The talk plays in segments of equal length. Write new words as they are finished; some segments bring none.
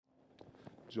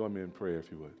Join me in prayer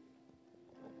if you would.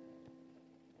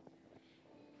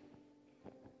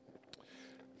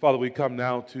 Father, we come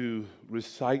now to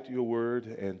recite your word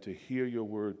and to hear your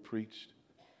word preached.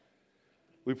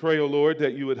 We pray, O Lord,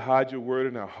 that you would hide your word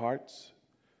in our hearts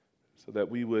so that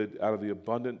we would, out of the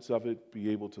abundance of it, be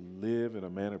able to live in a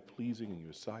manner pleasing in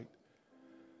your sight.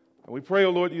 And we pray, O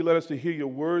Lord, you let us to hear your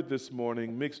word this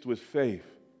morning mixed with faith,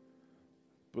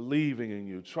 believing in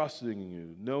you, trusting in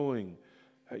you, knowing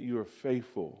that you are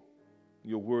faithful,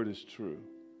 your word is true.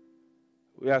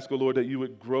 We ask, O Lord, that you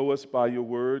would grow us by your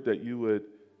word, that you would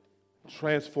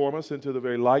transform us into the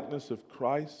very likeness of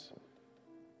Christ,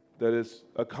 that as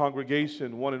a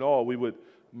congregation, one and all, we would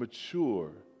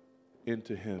mature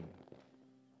into him.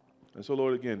 And so,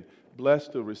 Lord, again, bless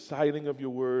the reciting of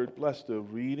your word, bless the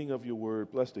reading of your word,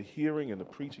 bless the hearing and the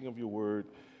preaching of your word.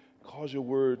 Cause your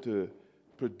word to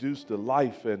produce the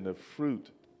life and the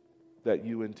fruit that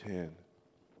you intend.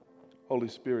 Holy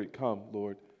Spirit, come,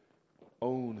 Lord,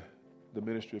 own the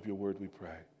ministry of your word, we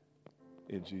pray.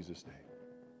 In Jesus'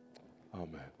 name,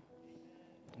 amen.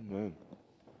 Amen.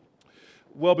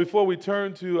 Well, before we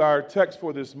turn to our text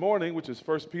for this morning, which is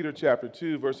 1 Peter chapter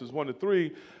 2, verses 1 to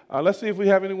 3, let's see if we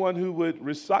have anyone who would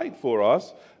recite for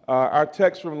us our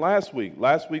text from last week.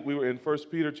 Last week we were in 1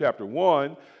 Peter chapter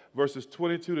 1, verses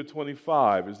 22 to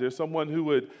 25. Is there someone who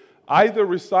would either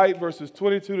recite verses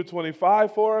 22 to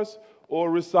 25 for us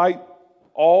or recite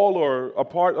all or a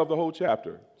part of the whole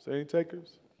chapter? Is there any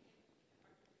takers?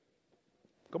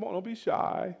 Come on, don't be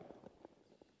shy.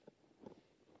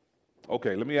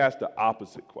 Okay, let me ask the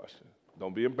opposite question.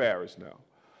 Don't be embarrassed now.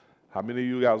 How many of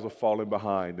you guys are falling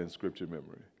behind in scripture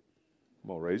memory?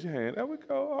 Come on, raise your hand. There we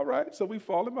go. All right, so we're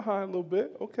falling behind a little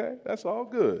bit. Okay, that's all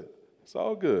good. It's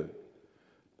all good.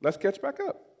 Let's catch back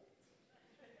up.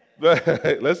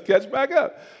 Let's catch back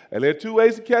up. And there are two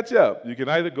ways to catch up. You can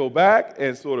either go back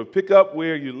and sort of pick up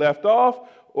where you left off,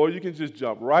 or you can just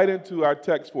jump right into our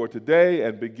text for today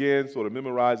and begin sort of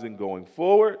memorizing going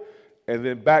forward and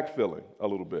then backfilling a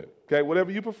little bit. Okay,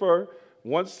 whatever you prefer,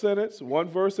 one sentence, one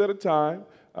verse at a time.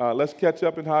 Let's catch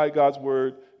up and hide God's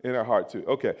word in our heart too.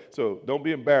 Okay, so don't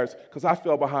be embarrassed because I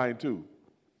fell behind too.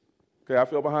 Okay, I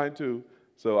fell behind too.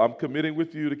 So I'm committing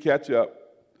with you to catch up.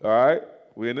 All right,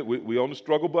 we on the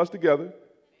struggle bus together.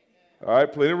 All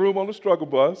right, plenty of room on the struggle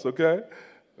bus. Okay,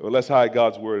 well, let's hide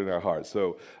God's word in our hearts.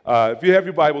 So if you have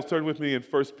your Bibles, turn with me in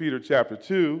 1 Peter chapter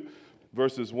 2,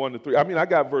 verses 1 to 3. I mean, I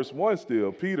got verse 1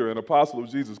 still. Peter, an apostle of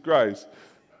Jesus Christ.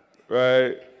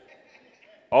 Right?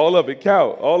 All of it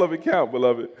count. All of it count,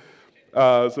 beloved.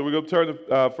 So we're going to turn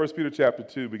to 1 Peter chapter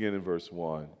 2, beginning in verse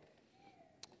 1.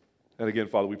 And again,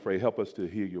 Father, we pray, help us to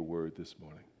hear your word this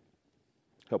morning.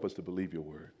 Help us to believe your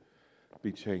word.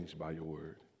 Be changed by your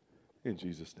word. In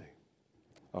Jesus' name,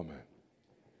 amen.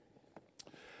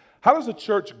 How does a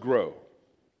church grow?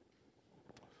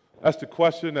 That's the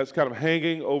question that's kind of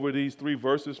hanging over these three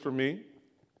verses for me.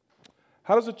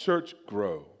 How does a church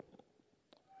grow?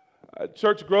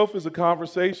 Church growth is a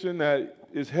conversation that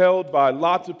is held by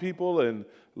lots of people in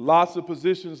lots of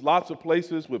positions, lots of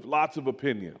places with lots of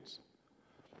opinions.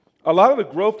 A lot of the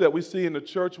growth that we see in the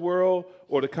church world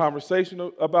or the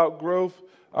conversation about growth,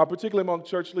 particularly among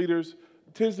church leaders,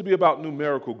 tends to be about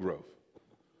numerical growth.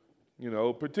 You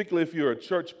know, particularly if you're a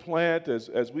church plant,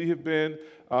 as we have been,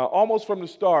 almost from the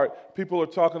start, people are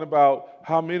talking about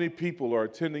how many people are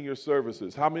attending your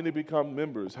services, how many become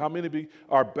members, how many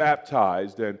are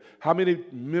baptized, and how many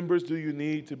members do you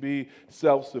need to be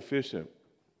self-sufficient.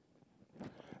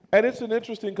 And it's an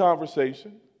interesting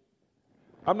conversation.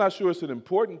 I'm not sure it's an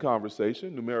important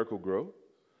conversation, numerical growth.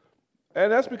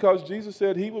 And that's because Jesus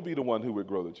said he would be the one who would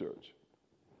grow the church.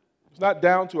 It's not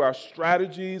down to our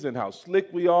strategies and how slick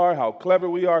we are, how clever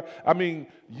we are. I mean,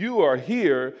 you are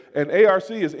here, and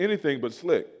ARC is anything but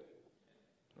slick,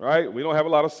 right? We don't have a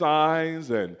lot of signs,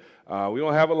 and we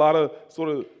don't have a lot of sort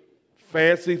of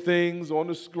fancy things on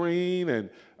the screen, and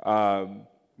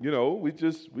we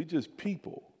just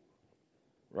people,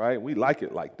 right? We like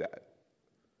it like that,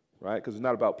 right? Because it's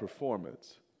not about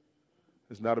performance.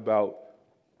 It's not about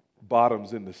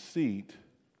bottoms in the seat.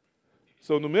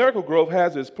 So numerical growth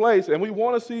has its place, and we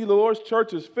want to see the Lord's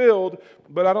churches filled,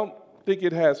 but I don't think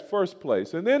it has first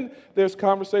place. And then there's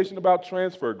conversation about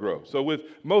transfer growth. So with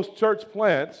most church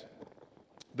plants,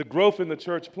 the growth in the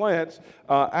church plants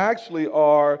actually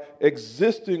are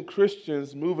existing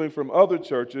Christians moving from other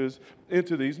churches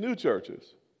into these new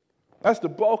churches. That's the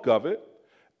bulk of it.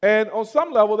 And on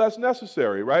some level, that's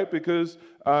necessary, right? Because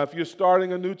if you're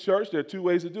starting a new church, there are two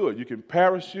ways to do it. You can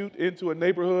parachute into a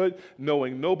neighborhood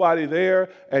knowing nobody there,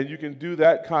 and you can do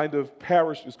that kind of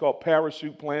it's called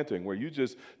parachute planting, where you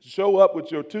just show up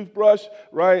with your toothbrush,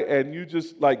 right, and you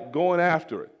just like going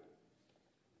after it.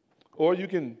 Or you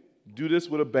can do this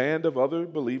with a band of other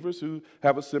believers who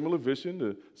have a similar vision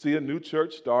to see a new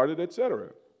church started, etc.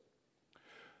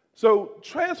 So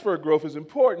transfer growth is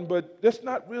important, but that's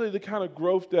not really the kind of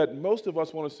growth that most of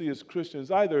us want to see as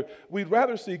Christians either. We'd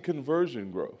rather see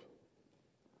conversion growth,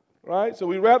 right? So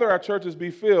we'd rather our churches be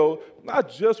filled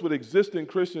not just with existing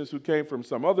Christians who came from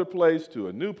some other place to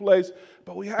a new place,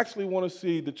 but we actually want to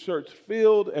see the church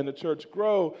filled and the church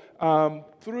grow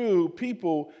through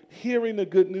people hearing the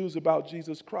good news about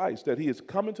Jesus Christ, that he has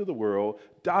come into the world,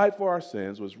 died for our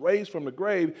sins, was raised from the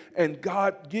grave, and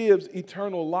God gives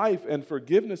eternal life and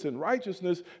forgiveness and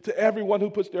righteousness to everyone who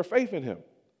puts their faith in him.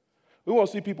 We want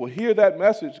to see people hear that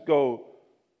message, go,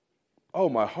 oh,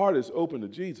 my heart is open to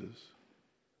Jesus.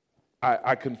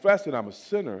 I confess that I'm a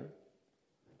sinner.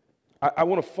 I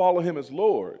want to follow him as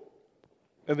Lord,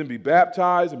 and then be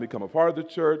baptized and become a part of the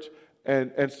church,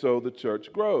 and so the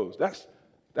church grows.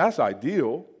 That's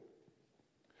ideal.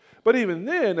 But even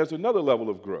then, there's another level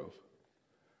of growth,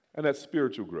 and that's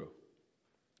spiritual growth.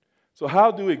 So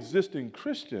how do existing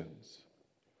Christians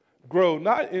grow,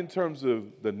 not in terms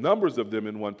of the numbers of them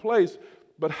in one place,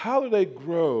 but how do they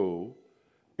grow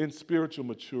in spiritual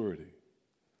maturity?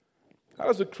 How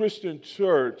does a Christian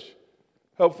church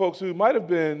help folks who might have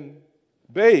been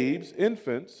babes,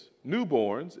 infants,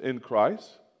 newborns in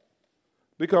Christ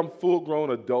become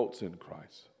full-grown adults in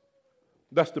Christ?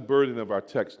 That's the burden of our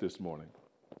text this morning.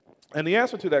 And the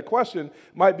answer to that question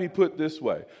might be put this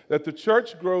way, that the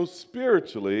church grows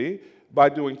spiritually by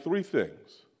doing three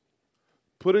things: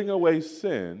 putting away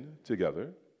sin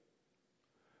together,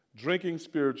 drinking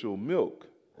spiritual milk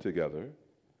together,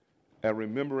 and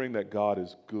remembering that God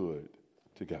is good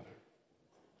together.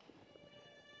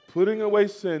 Putting away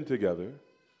sin together,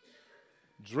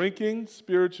 drinking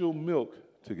spiritual milk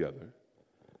together,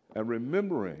 and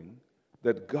remembering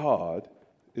that God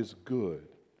is good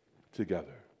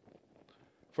together.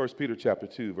 1 Peter chapter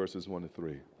 2, verses 1 to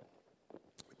 3.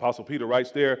 Apostle Peter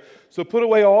writes there, "So put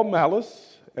away all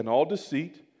malice and all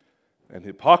deceit and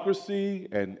hypocrisy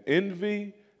and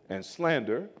envy and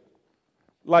slander.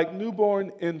 Like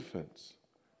newborn infants,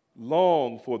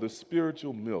 long for the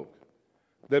spiritual milk,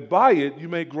 that by it you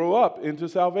may grow up into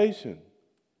salvation,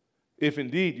 if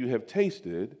indeed you have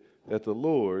tasted that the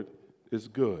Lord is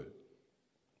good."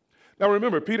 Now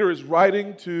remember, Peter is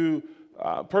writing to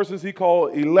persons he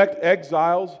called elect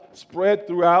exiles spread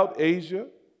throughout Asia.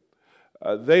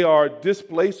 They are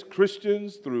displaced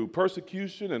Christians through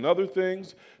persecution and other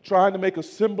things, trying to make a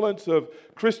semblance of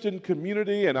Christian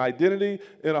community and identity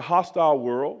in a hostile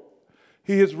world.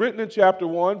 He has written in chapter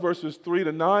 1, verses 3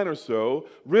 to 9 or so,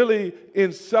 really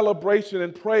in celebration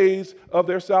and praise of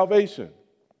their salvation.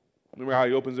 Remember how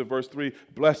he opens in verse 3,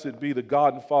 "Blessed be the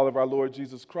God and Father of our Lord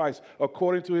Jesus Christ.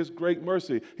 According to his great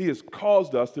mercy, he has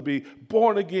caused us to be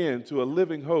born again to a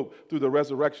living hope through the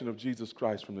resurrection of Jesus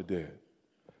Christ from the dead."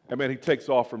 And man, he takes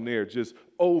off from there just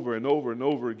over and over and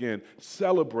over again,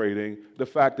 celebrating the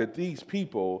fact that these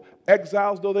people,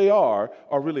 exiles though they are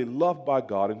really loved by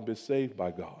God and been saved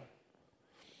by God.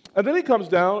 And then he comes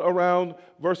down around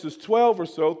verses 12 or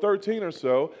so, 13 or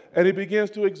so, and he begins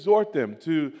to exhort them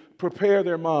to prepare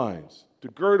their minds, to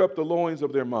gird up the loins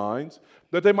of their minds,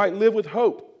 that they might live with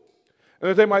hope, and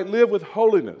that they might live with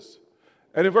holiness.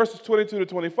 And in verses 22 to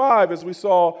 25, as we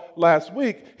saw last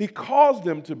week, he calls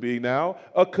them to be now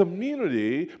a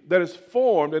community that is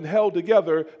formed and held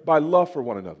together by love for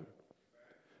one another,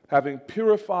 having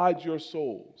purified your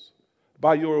souls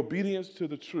by your obedience to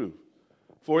the truth.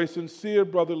 For a sincere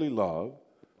brotherly love,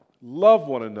 love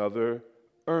one another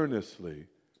earnestly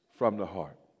from the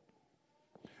heart.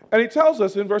 And he tells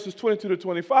us in verses 22 to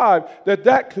 25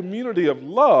 that community of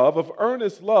love, of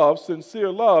earnest love, sincere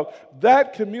love,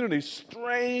 that community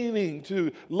straining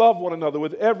to love one another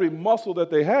with every muscle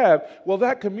that they have, well,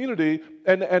 that community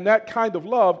and that kind of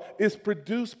love is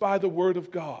produced by the Word of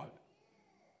God.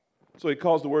 So he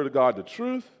calls the Word of God the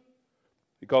truth.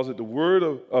 He calls it the Word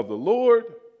of the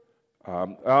Lord.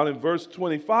 Out in verse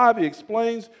 25, he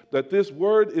explains that this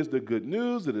word is the good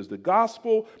news, it is the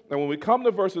gospel. And when we come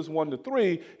to verses 1 to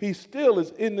 3, he still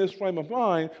is in this frame of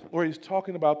mind where he's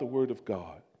talking about the Word of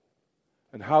God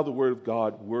and how the Word of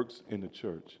God works in the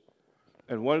church.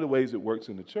 And one of the ways it works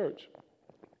in the church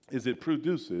is it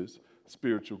produces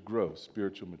spiritual growth,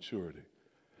 spiritual maturity.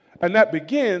 And that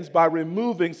begins by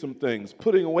removing some things,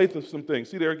 putting away some things.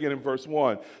 See there again in verse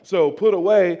 1. So put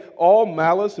away all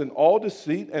malice and all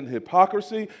deceit and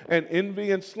hypocrisy and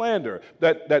envy and slander.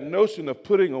 That notion of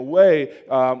putting away,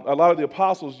 a lot of the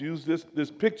apostles use this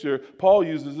picture, Paul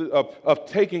uses it, of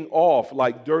taking off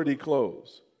like dirty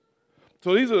clothes.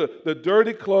 So these are the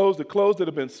dirty clothes, the clothes that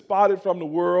have been spotted from the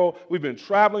world. We've been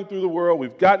traveling through the world.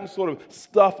 We've gotten sort of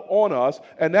stuff on us,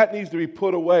 and that needs to be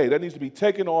put away. That needs to be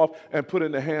taken off and put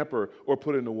in the hamper or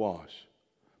put in the wash.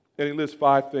 And he lists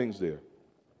 5 things there.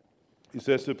 He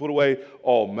says to put away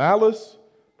all malice,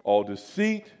 all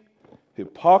deceit,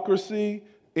 hypocrisy,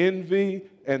 envy,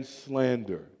 and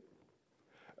slander.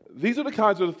 These are the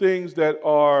kinds of things that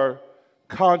are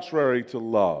contrary to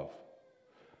love.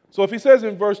 So if he says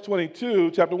in verse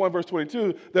 22, chapter 1, verse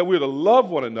 22, that we're to love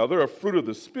one another, a fruit of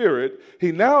the Spirit,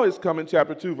 he now is coming,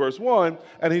 chapter 2, verse 1,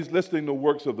 and he's listing the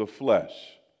works of the flesh,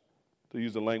 to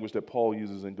use the language that Paul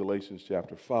uses in Galatians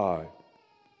chapter 5.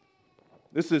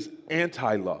 This is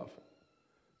anti-love.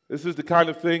 This is the kind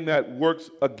of thing that works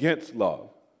against love,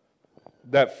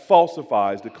 that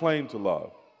falsifies the claim to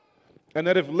love, and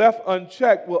that if left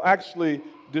unchecked will actually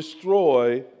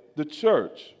destroy the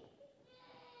church.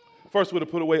 First, we're to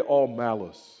put away all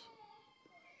malice.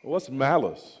 Well, what's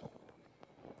malice?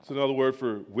 It's another word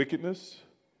for wickedness,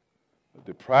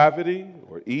 depravity,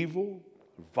 or evil,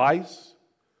 vice.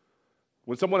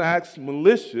 When someone acts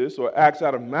malicious or acts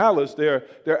out of malice, they're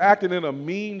acting in a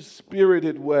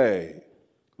mean-spirited way,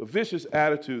 a vicious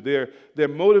attitude. They're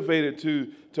motivated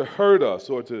to hurt us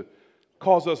or to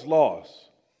cause us loss.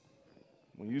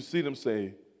 When you see them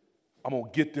say, I'm going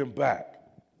to get them back,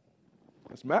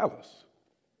 that's malice.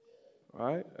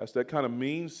 Right? That's that kind of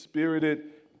mean-spirited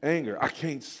anger. I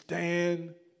can't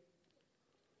stand.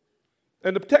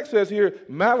 And the text says here,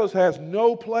 malice has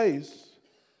no place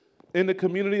in the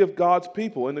community of God's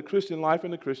people, in the Christian life,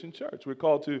 in the Christian church. We're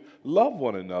called to love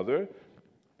one another,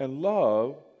 and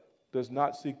love does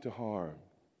not seek to harm.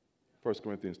 1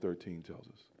 Corinthians 13 tells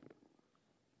us.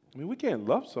 I mean, we can't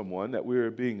love someone that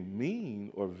we're being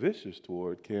mean or vicious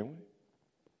toward, can we?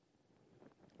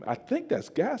 I think that's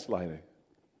gaslighting.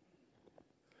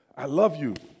 I love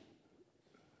you.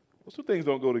 Those two things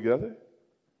don't go together.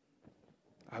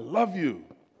 I love you.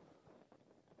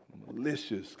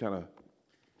 Malicious, kind of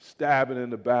stabbing in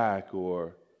the back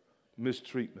or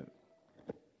mistreatment.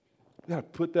 We got to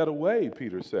put that away,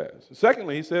 Peter says.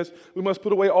 Secondly, he says we must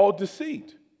put away all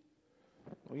deceit.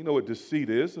 Well, you know what deceit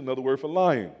is, another word for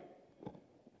lying,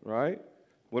 right?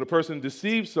 When a person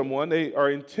deceives someone, they are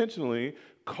intentionally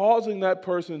causing that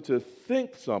person to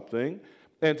think something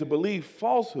and to believe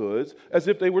falsehoods as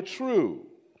if they were true.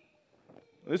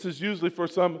 This is usually for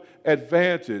some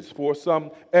advantage, for some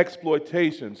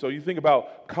exploitation. So you think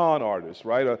about con artists,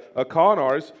 right? A con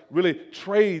artist really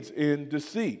trades in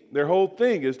deceit. Their whole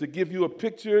thing is to give you a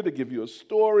picture, to give you a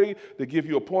story, to give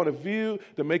you a point of view,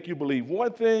 to make you believe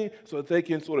one thing so that they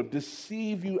can sort of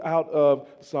deceive you out of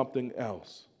something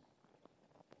else.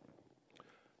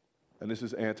 And this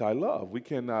is anti-love. We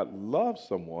cannot love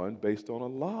someone based on a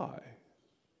lie.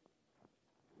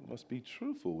 We must be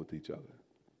truthful with each other.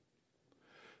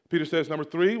 Peter says, number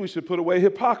 3, we should put away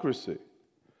hypocrisy.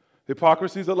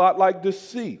 Hypocrisy is a lot like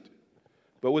deceit.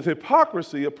 But with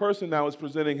hypocrisy, a person now is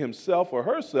presenting himself or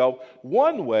herself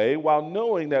one way while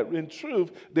knowing that in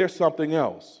truth, there's something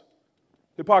else.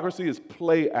 Hypocrisy is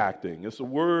play acting. It's a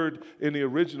word in the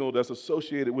original that's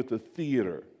associated with the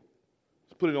theater.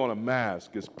 It's putting on a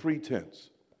mask. It's pretense.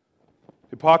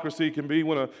 Hypocrisy can be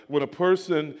when a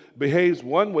person behaves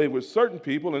one way with certain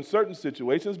people in certain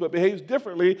situations, but behaves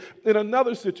differently in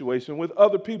another situation with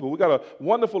other people. We got a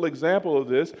wonderful example of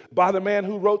this by the man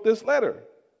who wrote this letter,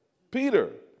 Peter.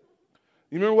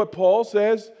 You remember what Paul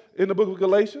says in the book of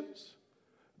Galatians?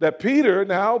 That Peter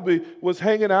now was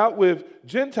hanging out with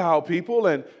Gentile people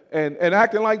and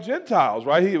acting like Gentiles,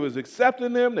 right? He was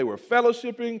accepting them. They were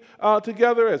fellowshipping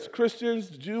together as Christians,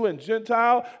 Jew and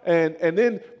Gentile. And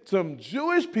then some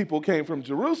Jewish people came from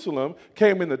Jerusalem,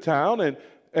 came into town,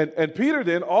 and Peter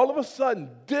then all of a sudden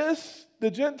dissed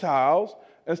the Gentiles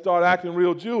and started acting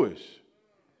real Jewish.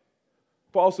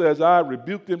 Paul says, I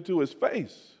rebuked him to his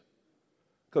face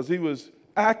because he was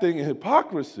acting in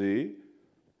hypocrisy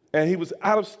and he was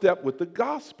out of step with the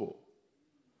gospel.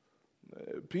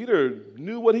 Peter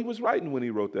knew what he was writing when he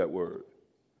wrote that word.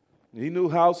 He knew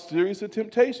how serious a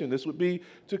temptation this would be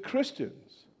to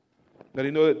Christians. That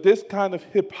he knew that this kind of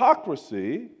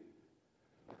hypocrisy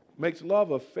makes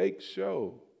love a fake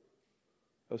show,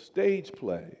 a stage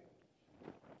play,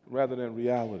 rather than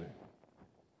reality.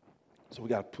 So we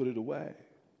got to put it away.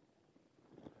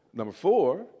 Number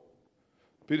 4,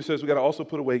 Peter says we got to also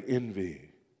put away envy.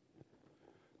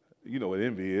 You know what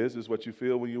envy is. It's what you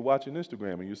feel when you're watching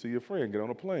Instagram and you see your friend get on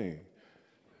a plane.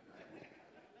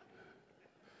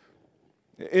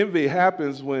 Envy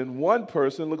happens when one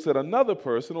person looks at another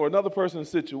person or another person's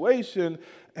situation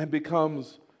and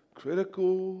becomes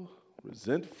critical,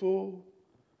 resentful,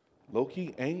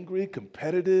 low-key angry,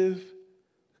 competitive,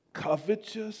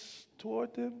 covetous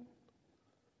toward them.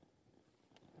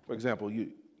 For example,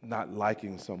 you not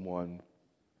liking someone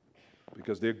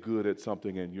because they're good at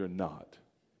something and you're not.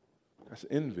 That's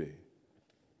envy.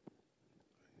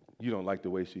 You don't like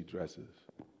the way she dresses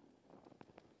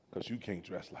because you can't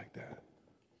dress like that.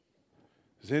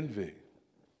 It's envy.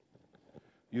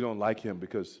 You don't like him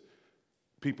because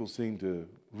people seem to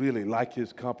really like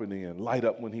his company and light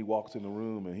up when he walks in the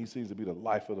room, and he seems to be the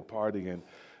life of the party, and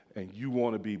you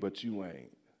want to be, but you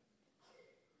ain't.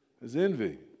 It's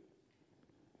envy.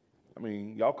 I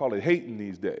mean, y'all call it hating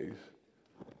these days.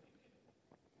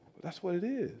 But that's what it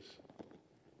is.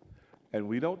 And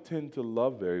we don't tend to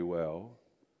love very well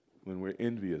when we're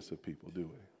envious of people,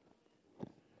 do we?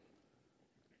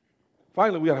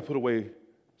 Finally, we got to put away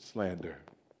slander.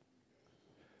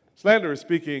 Slander is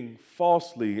speaking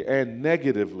falsely and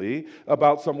negatively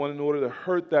about someone in order to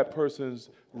hurt that person's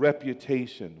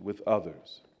reputation with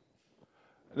others.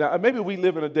 Now, maybe we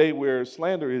live in a day where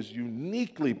slander is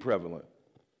uniquely prevalent.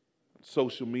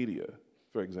 Social media,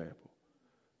 for example.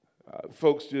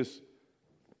 Folks just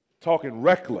talking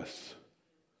reckless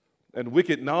and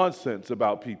wicked nonsense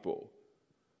about people.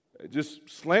 Just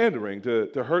slandering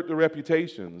to hurt the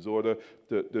reputations or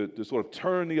to sort of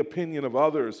turn the opinion of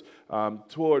others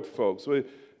toward folks. So,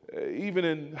 even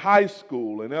in high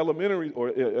school and elementary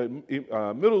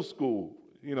or middle school,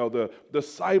 you know, the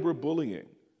cyberbullying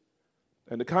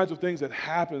and the kinds of things that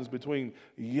happens between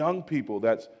young people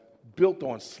that's built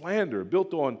on slander,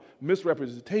 built on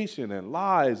misrepresentation and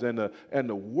lies and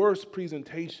the worst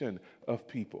presentation of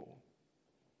people.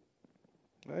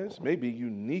 This may be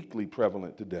uniquely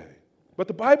prevalent today. But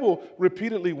the Bible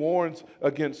repeatedly warns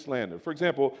against slander. For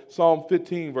example, Psalm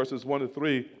 15, verses 1 to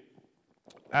 3,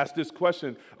 asks this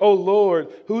question, O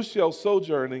Lord, who shall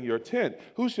sojourn in your tent?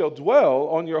 Who shall dwell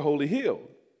on your holy hill?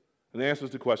 And he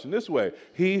answers the question this way,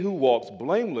 he who walks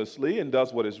blamelessly and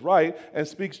does what is right and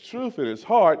speaks truth in his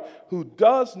heart, who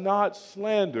does not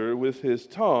slander with his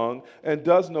tongue and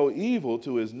does no evil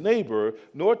to his neighbor,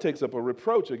 nor takes up a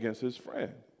reproach against his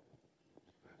friend.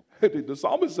 The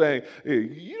psalmist is saying,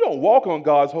 you don't walk on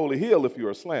God's holy hill if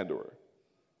you're a slanderer.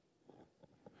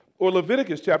 Or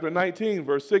Leviticus chapter 19,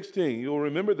 verse 16. You'll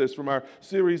remember this from our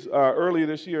series earlier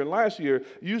this year and last year.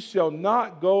 You shall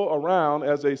not go around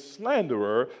as a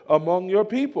slanderer among your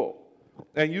people,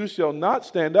 and you shall not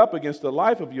stand up against the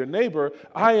life of your neighbor.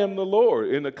 I am the Lord.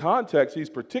 In the context,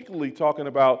 he's particularly talking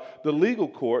about the legal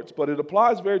courts, but it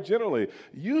applies very generally.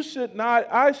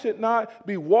 I should not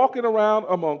be walking around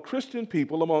among Christian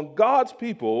people, among God's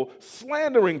people,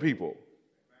 slandering people.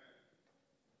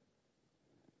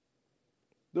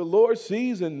 The Lord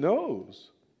sees and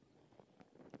knows.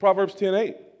 Proverbs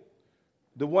 10:8.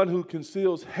 The one who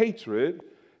conceals hatred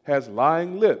has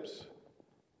lying lips,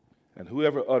 and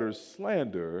whoever utters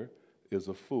slander is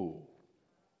a fool.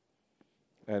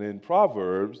 And in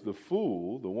Proverbs, the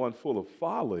fool, the one full of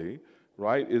folly,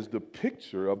 right, is the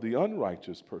picture of the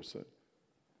unrighteous person,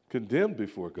 condemned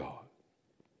before God.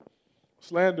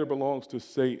 Slander belongs to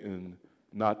Satan,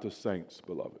 not to saints,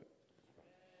 beloved.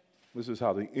 This is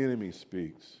how the enemy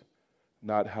speaks,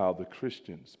 not how the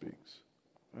Christian speaks,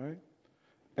 right?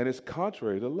 And it's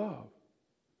contrary to love.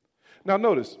 Now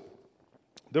notice,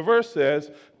 the verse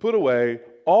says, put away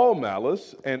all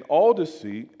malice and all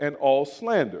deceit and all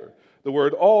slander. The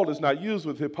word all is not used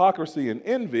with hypocrisy and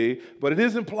envy, but it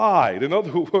is implied. In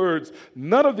other words,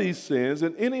 none of these sins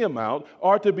in any amount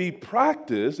are to be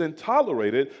practiced and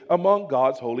tolerated among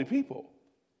God's holy people.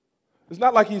 It's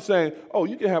not like he's saying, oh,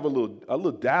 you can have a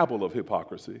little dabble of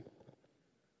hypocrisy.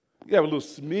 You have a little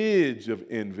smidge of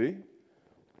envy.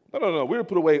 No. We're to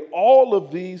put away all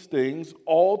of these things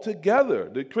altogether.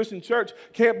 The Christian church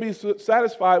can't be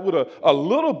satisfied with a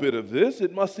little bit of this.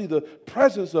 It must see the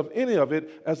presence of any of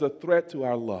it as a threat to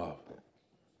our love.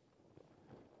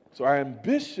 So our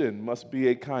ambition must be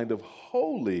a kind of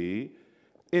holy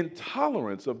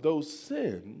intolerance of those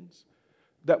sins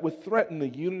that would threaten the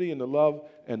unity and the love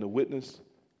and the witness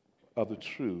of the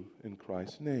truth in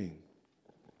Christ's name.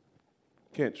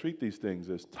 Can't treat these things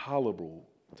as tolerable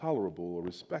or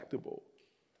respectable.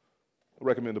 I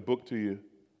recommend a book to you.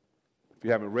 If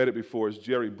you haven't read it before, it's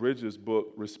Jerry Bridges'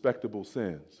 book, Respectable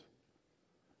Sins.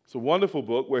 It's a wonderful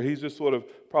book where he's just sort of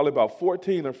probably about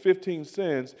 14 or 15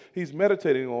 sins he's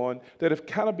meditating on that have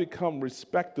kind of become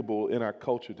respectable in our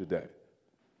culture today.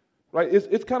 right?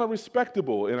 It's kind of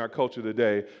respectable in our culture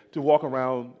today to walk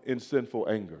around in sinful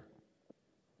anger,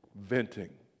 venting,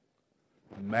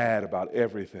 mad about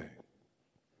everything.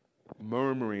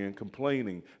 Murmuring and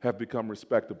complaining have become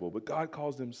respectable, but God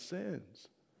calls them sins.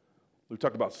 We've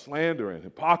talked about slander and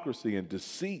hypocrisy and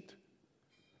deceit.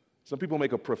 Some people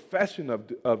make a profession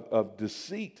of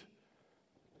deceit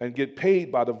and get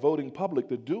paid by the voting public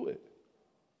to do it.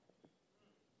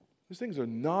 These things are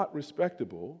not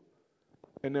respectable,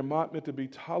 and they're not meant to be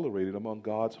tolerated among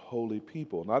God's holy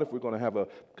people. Not if we're going to have a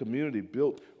community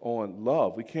built on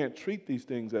love. We can't treat these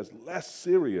things as less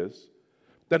serious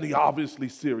than the obviously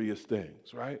serious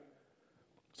things, right?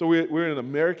 So we're in an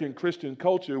American Christian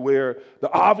culture where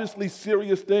the obviously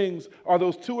serious things are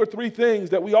those 2 or 3 things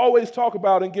that we always talk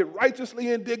about and get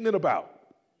righteously indignant about.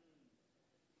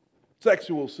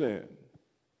 Sexual sin,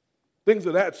 things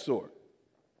of that sort.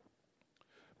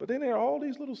 But then there are all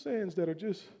these little sins that are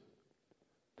just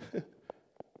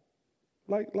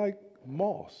like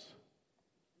moss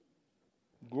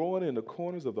growing in the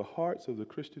corners of the hearts of the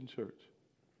Christian church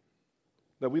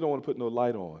that we don't want to put no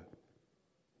light on,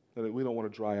 that we don't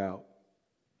want to dry out,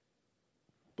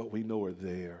 but we know are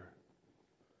there.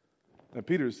 And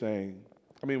Peter is saying,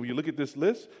 when you look at this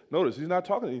list, notice he's not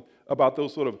talking about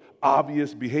those sort of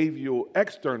obvious behavioral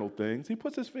external things. He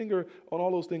puts his finger on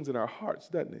all those things in our hearts,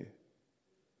 doesn't he?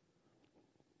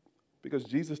 Because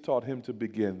Jesus taught him to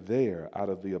begin there. Out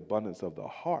of the abundance of the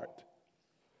heart,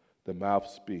 the mouth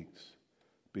speaks,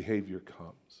 behavior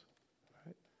comes.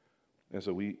 Right? And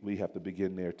so we have to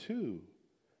begin there too.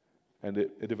 And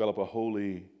it develop a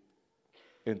holy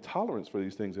intolerance for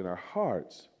these things in our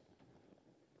hearts.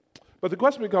 But the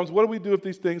question becomes, what do we do if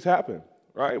these things happen?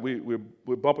 Right?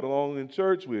 We're bumping along in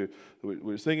church.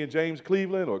 We're singing James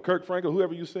Cleveland or Kirk Franklin,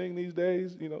 whoever you sing these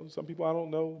days. Some people I don't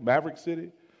know, Maverick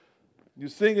City. You're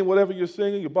singing whatever you're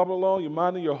singing, you're bumping along, you're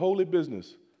minding your holy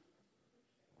business.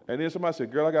 And then somebody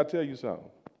said, girl, I got to tell you something.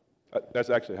 That's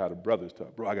actually how the brothers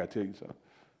talk. Bro, I got to tell you something.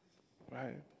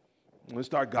 Right? And we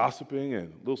start gossiping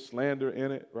and a little slander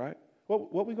in it, right? What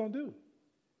are we going to do?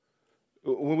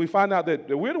 When we find out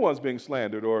that we're the ones being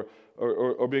slandered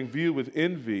or being viewed with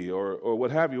envy or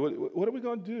what have you, what are we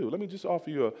going to do? Let me just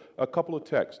offer you a couple of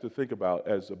texts to think about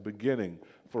as a beginning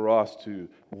for us to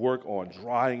work on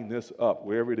drying this up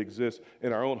wherever it exists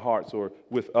in our own hearts or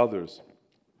with others.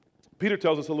 Peter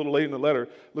tells us a little later in the letter,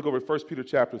 look over at 1 Peter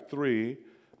chapter 3,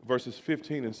 verses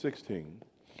 15 and 16.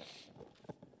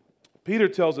 Peter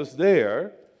tells us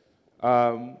there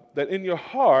that in your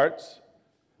hearts,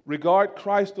 regard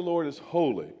Christ the Lord as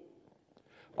holy,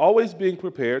 always being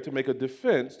prepared to make a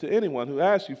defense to anyone who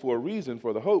asks you for a reason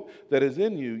for the hope that is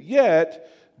in you, yet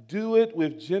do it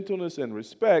with gentleness and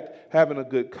respect, having a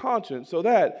good conscience, so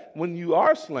that when you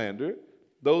are slandered,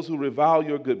 those who revile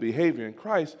your good behavior in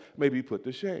Christ may be put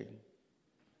to shame.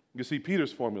 You see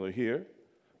Peter's formula here.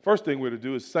 First thing we're to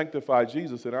do is sanctify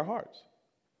Jesus in our hearts.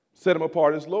 Set him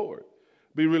apart as Lord.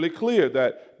 Be really clear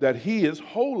that he is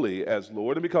holy as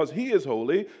Lord. And because he is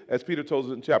holy, as Peter told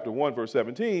us in chapter 1, verse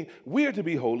 17, we are to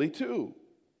be holy too.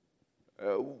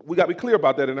 We got to be clear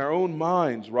about that in our own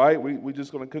minds, right? We're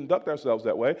just going to conduct ourselves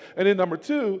that way. And then number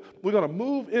 2, we're going to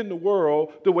move in the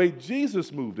world the way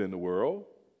Jesus moved in the world,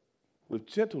 with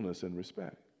gentleness and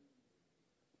respect.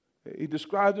 He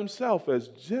described himself as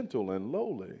gentle and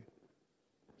lowly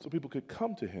so people could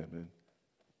come to him and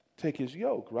take his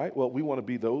yoke, right? Well, we want to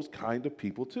be those kind of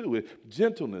people too, with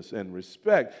gentleness and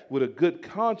respect, with a good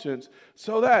conscience,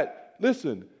 so that,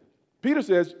 listen, Peter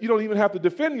says you don't even have to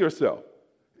defend yourself.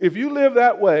 If you live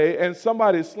that way and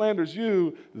somebody slanders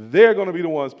you, they're going to be the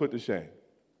ones put to shame.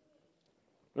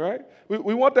 Right?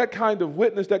 We want that kind of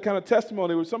witness, that kind of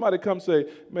testimony where somebody comes say,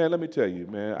 man, let me tell you,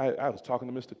 man, I was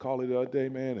talking to Mr. Cawley the other day,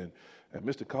 man, and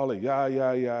Mr. Cawley, yeah.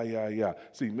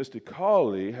 See, Mr.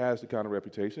 Cawley has the kind of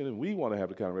reputation, and we want to have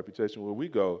the kind of reputation where we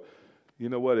go, you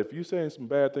know what, if you're saying some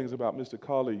bad things about Mr.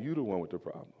 Cawley, you're the one with the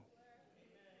problem.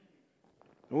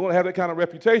 We want to have that kind of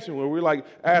reputation where we're like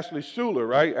Ashley Schuler,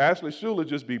 right? Ashley Schuler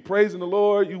just be praising the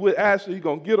Lord. You with Ashley, you're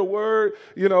going to get a word.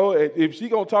 You know, if she's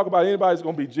going to talk about anybody, it's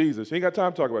going to be Jesus. She ain't got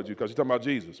time to talk about you because she's talking about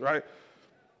Jesus, right?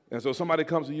 And so somebody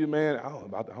comes to you, man, I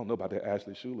don't know about that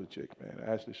Ashley Schuler chick, man.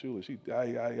 Ashley Schuler, she,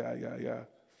 yeah.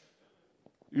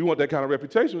 You want that kind of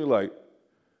reputation? We're like,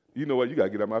 you know what? You got to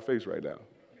get out of my face right now.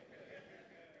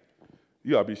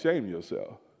 You ought to be ashamed of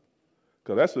yourself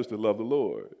because that sister loved the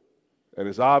Lord, and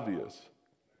it's obvious.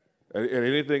 And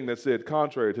anything that's said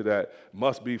contrary to that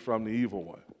must be from the evil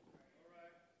one.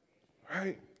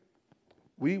 Right?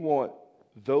 We want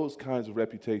those kinds of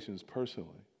reputations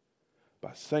personally.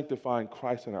 by sanctifying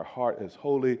Christ in our heart as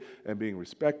holy and being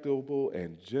respectable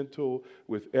and gentle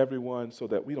with everyone so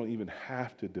that we don't even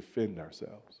have to defend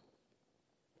ourselves.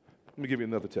 Let me give you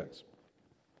another text.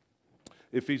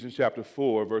 Ephesians chapter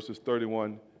 4, verses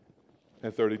 31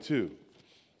 and 32.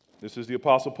 This is the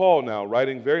Apostle Paul now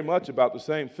writing very much about the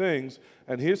same things,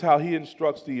 and here's how he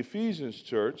instructs the Ephesians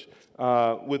church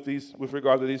with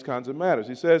regard to these kinds of matters.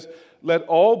 He says, "Let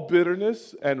all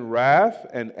bitterness and wrath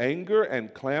and anger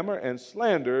and clamor and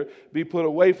slander be put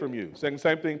away from you." Same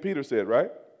thing Peter said,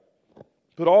 right?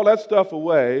 Put all that stuff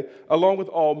away, along with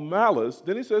all malice.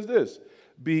 Then he says this,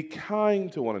 "Be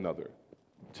kind to one another,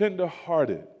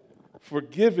 tender-hearted,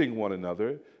 forgiving one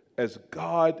another, as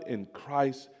God in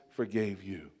Christ forgave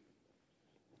you."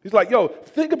 He's like, yo,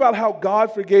 think about how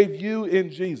God forgave you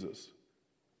in Jesus.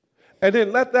 And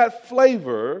then let that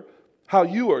flavor how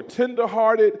you are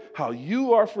tenderhearted, how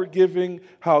you are forgiving,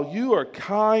 how you are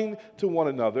kind to one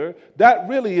another. That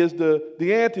really is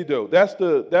the antidote. That's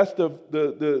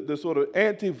the sort of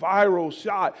antiviral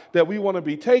shot that we want to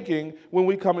be taking when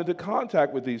we come into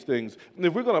contact with these things. And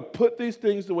if we're going to put these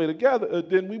things away together,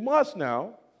 then we must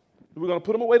now, if we're going to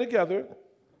put them away together,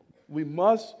 we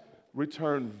must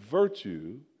return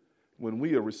virtue when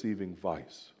we are receiving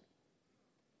vice.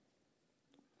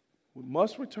 We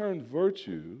must return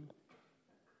virtue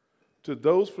to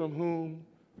those from whom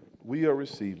we are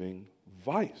receiving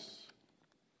vice.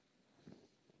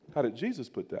 How did Jesus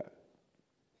put that?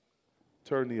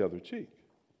 Turn the other cheek.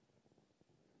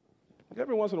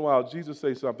 Every once in a while, Jesus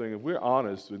says something, if we're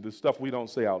honest, the stuff we don't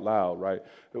say out loud, right?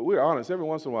 If we're honest, every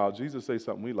once in a while, Jesus says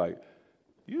something we like,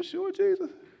 you sure,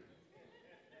 Jesus?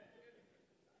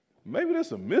 Maybe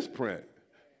that's a misprint.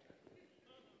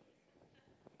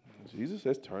 Jesus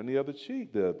says, turn the other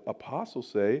cheek. The apostles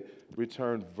say,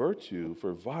 return virtue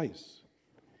for vice.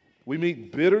 We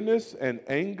meet bitterness and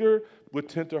anger with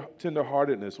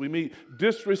tenderheartedness. We meet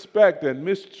disrespect and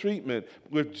mistreatment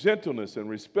with gentleness and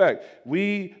respect.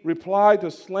 We reply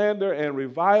to slander and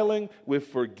reviling with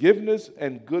forgiveness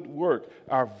and good work.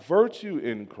 Our virtue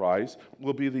in Christ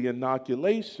will be the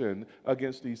inoculation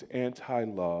against these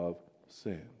anti-love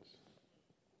sins.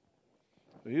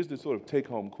 Here's the sort of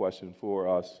take-home question for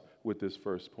us with this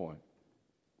first point.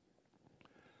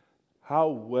 How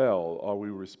well are we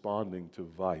responding to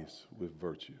vice with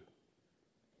virtue?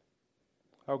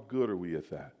 How good are we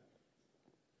at that?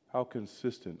 How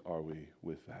consistent are we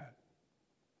with that?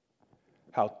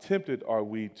 How tempted are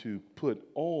we to put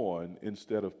on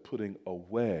instead of putting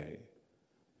away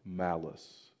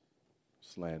malice,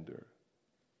 slander,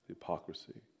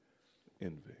 hypocrisy,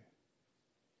 envy?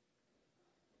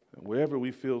 And wherever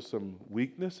we feel some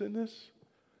weakness in this,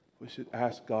 we should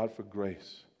ask God for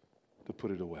grace to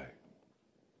put it away,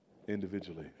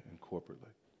 individually and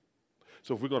corporately.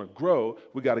 So if we're going to grow,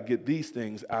 we got to get these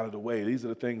things out of the way. These are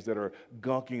the things that are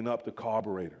gunking up the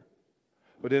carburetor.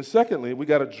 But then secondly, we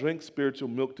got to drink spiritual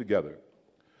milk together.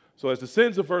 So as the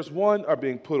sins of verse 1 are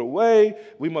being put away,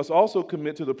 we must also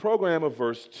commit to the program of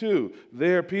verse 2.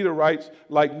 There, Peter writes,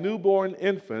 like newborn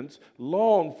infants,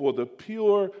 long for the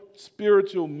pure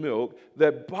spiritual milk,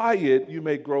 that by it you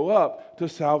may grow up to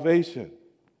salvation.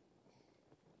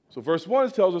 So verse 1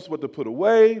 tells us what to put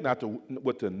away,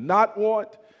 what to not want.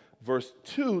 Verse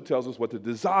 2 tells us what to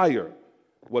desire,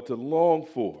 what to long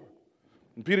for.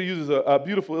 And Peter uses a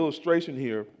beautiful illustration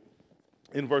here.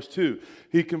 In verse 2,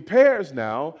 he compares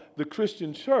now the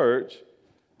Christian church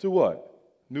to what?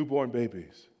 Newborn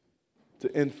babies, to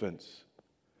infants.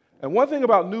 And one thing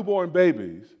about newborn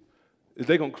babies is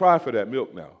they're going to cry for that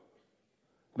milk now.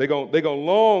 They're going to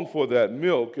long for that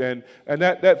milk. And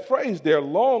that phrase there,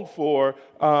 long for,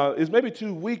 is maybe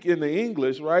too weak in the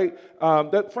English, right?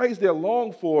 That phrase there,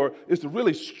 long for, is to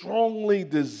really strongly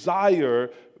desire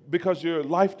because your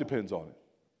life depends on it.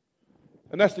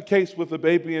 And that's the case with the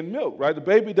baby in milk, right? The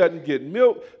baby doesn't get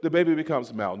milk. The baby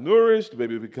becomes malnourished. The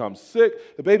baby becomes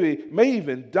sick. The baby may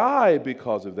even die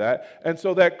because of that. And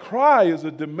so that cry is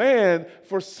a demand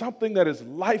for something that is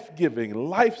life-giving,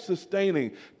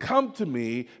 life-sustaining. Come to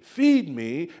me, feed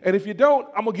me, and if you don't,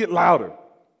 I'm going to get louder.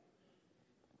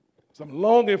 So I'm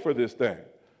longing for this thing.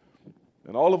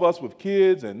 And all of us with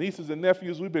kids and nieces and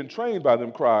nephews, we've been trained by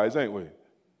them cries, ain't we?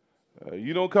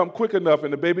 You don't come quick enough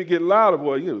and the baby get louder,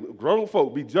 boy. Grown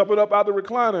folk be jumping up out the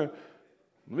recliner.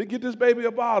 Let me get this baby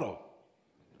a bottle.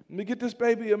 Let me get this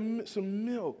baby some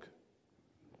milk.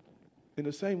 In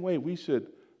the same way, we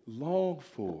should long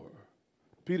for,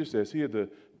 Peter says here, the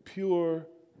pure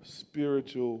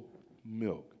spiritual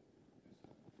milk.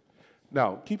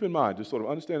 Now, keep in mind, just sort of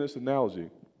understand this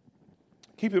analogy.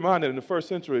 Keep in mind that in the first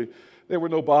century, there were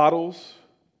no bottles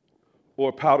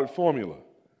or powdered formula.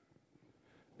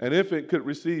 An infant could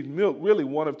receive milk really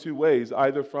one of two ways,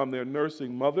 either from their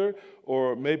nursing mother,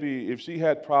 or maybe if she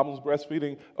had problems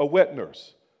breastfeeding, a wet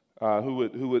nurse who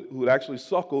would actually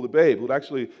suckle the babe, who would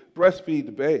actually breastfeed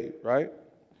the babe, right?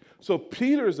 So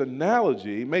Peter's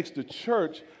analogy makes the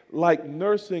church like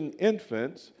nursing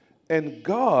infants and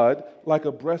God like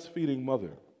a breastfeeding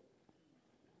mother.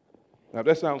 Now, if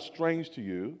that sounds strange to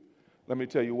you, let me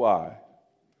tell you why.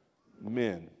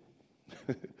 Men.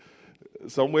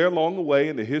 Somewhere along the way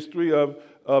in the history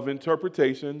of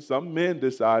interpretation, some men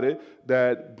decided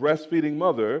that breastfeeding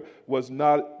mother was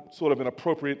not sort of an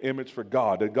appropriate image for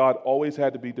God, that God always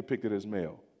had to be depicted as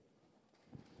male.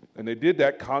 And they did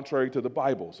that contrary to the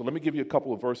Bible. So let me give you a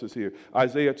couple of verses here.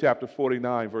 Isaiah chapter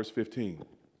 49, verse 15.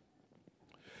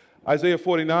 Isaiah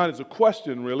 49 is a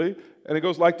question, really, and it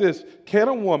goes like this. Can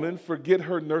a woman forget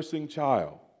her nursing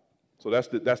child? So that's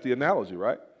the analogy,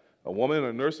 right? A woman and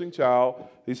a nursing child.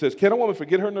 He says, can a woman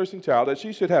forget her nursing child, that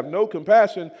she should have no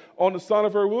compassion on the son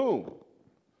of her womb?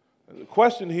 And the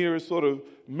question here is sort of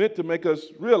meant to make us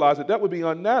realize that would be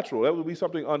unnatural. That would be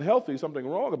something unhealthy, something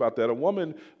wrong about that. A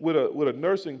woman with a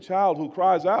nursing child who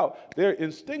cries out, they're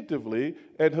instinctively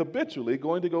and habitually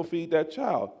going to go feed that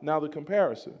child. Now the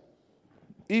comparison.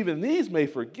 Even these may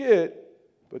forget,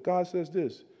 but God says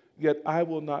this, yet I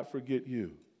will not forget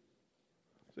you.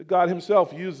 So God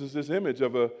himself uses this image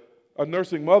of a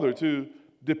nursing mother to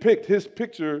depict his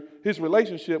picture, his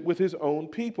relationship with his own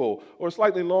people. Or a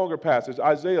slightly longer passage,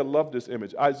 Isaiah loved this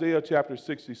image. Isaiah chapter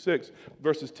 66,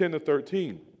 verses 10 to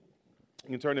 13. You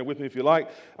can turn there with me if you like.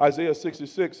 Isaiah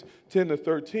 66, 10 to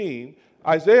 13.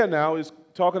 Isaiah now is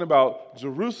talking about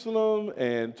Jerusalem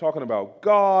and talking about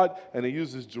God, and he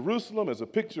uses Jerusalem as a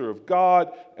picture of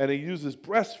God, and he uses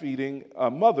breastfeeding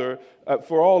a mother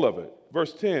for all of it.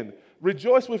 Verse 10,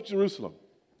 rejoice with Jerusalem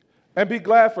and be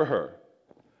glad for her,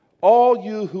 all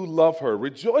you who love her.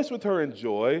 Rejoice with her in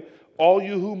joy, all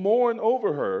you who mourn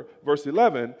over her. Verse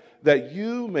 11, that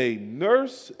you may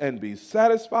nurse and be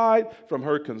satisfied from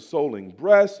her consoling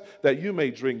breast, that you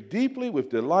may drink deeply with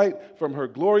delight from her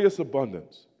glorious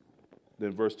abundance.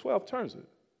 Then verse 12 turns it.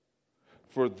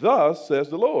 For thus says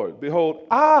the Lord, behold,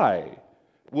 I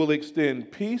will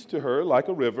extend peace to her like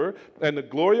a river, and the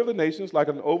glory of the nations like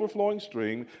an overflowing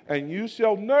stream, and you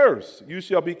shall nurse. You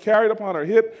shall be carried upon her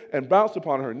hip and bounced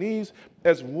upon her knees,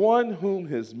 as one whom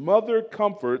his mother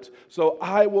comforts, so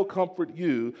I will comfort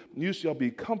you. You shall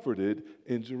be comforted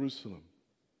in Jerusalem.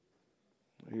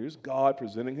 Here's God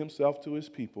presenting himself to his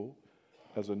people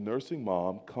as a nursing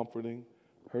mom comforting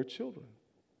her children.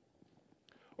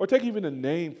 Or take even a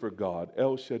name for God,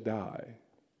 El Shaddai.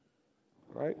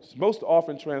 Right? It's most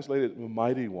often translated the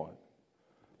mighty one.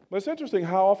 But it's interesting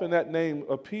how often that name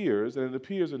appears, and it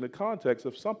appears in the context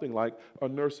of something like a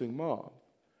nursing mom.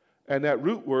 And that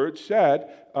root word, shad,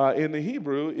 in the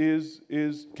Hebrew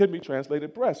can be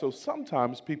translated breast. So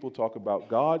sometimes people talk about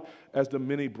God as the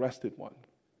many-breasted one.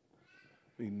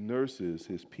 He nurses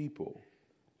his people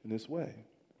in this way.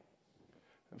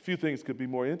 A few things could be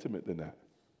more intimate than that.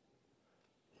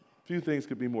 A few things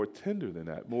could be more tender than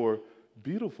that, more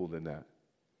beautiful than that.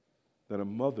 Than a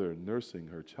mother nursing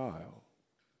her child.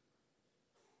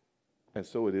 And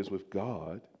so it is with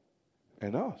God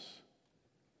and us.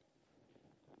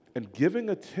 And giving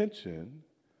attention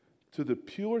to the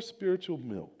pure spiritual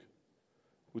milk,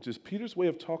 which is Peter's way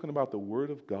of talking about the Word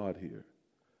of God here,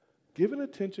 giving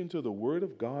attention to the Word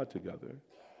of God together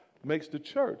makes the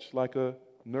church like a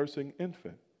nursing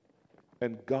infant,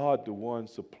 and God the one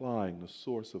supplying the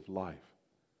source of life,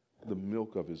 the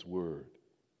milk of his Word.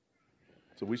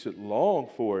 So we should long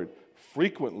for it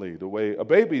frequently, the way a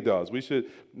baby does. We should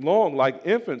long, like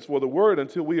infants, for the word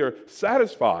until we are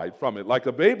satisfied from it, like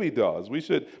a baby does. We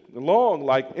should long,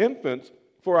 like infants,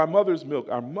 for our mother's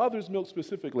milk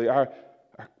specifically, our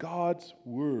God's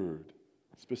word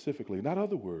specifically, not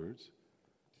other words,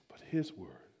 but his word.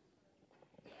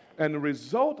 And the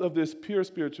result of this pure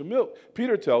spiritual milk,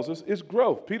 Peter tells us, is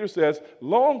growth. Peter says,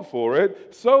 long for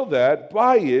it so that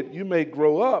by it you may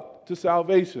grow up to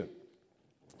salvation.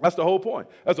 That's the whole point.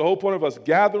 That's the whole point of us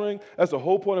gathering. That's the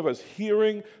whole point of us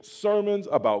hearing sermons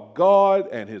about God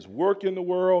and his work in the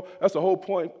world. That's the whole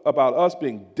point about us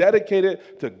being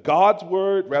dedicated to God's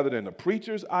word rather than the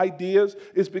preacher's ideas.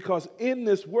 It's because in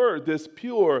this word, this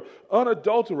pure,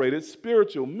 unadulterated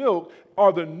spiritual milk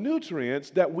are the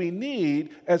nutrients that we need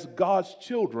as God's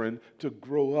children to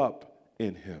grow up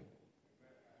in him,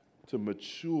 to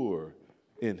mature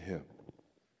in him.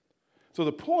 So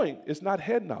the point is not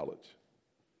head knowledge.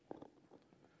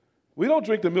 We don't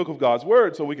drink the milk of God's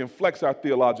word so we can flex our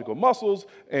theological muscles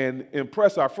and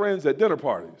impress our friends at dinner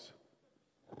parties.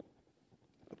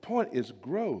 The point is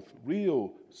growth,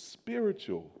 real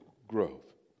spiritual growth.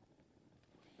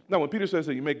 Now, when Peter says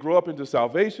that you may grow up into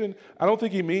salvation, I don't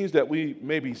think he means that we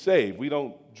may be saved. We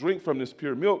don't drink from this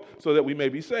pure milk so that we may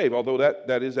be saved, although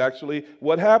that is actually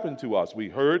what happened to us. We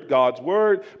heard God's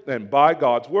word, and by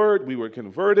God's word, we were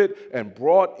converted and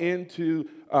brought into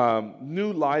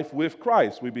new life with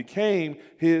Christ. We became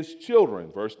his children.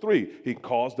 Verse 3, he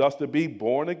caused us to be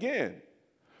born again.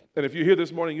 And if you're here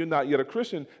this morning, you're not yet a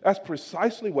Christian, that's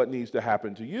precisely what needs to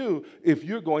happen to you if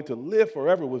you're going to live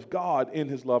forever with God in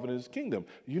his love and his kingdom.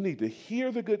 You need to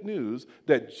hear the good news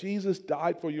that Jesus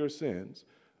died for your sins,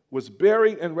 was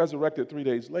buried and resurrected 3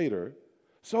 days later,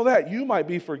 so that you might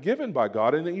be forgiven by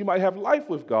God and that you might have life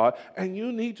with God, and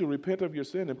you need to repent of your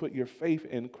sin and put your faith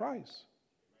in Christ.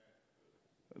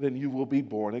 Then you will be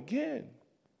born again.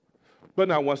 But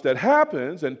now once that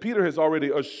happens, and Peter has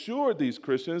already assured these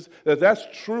Christians that that's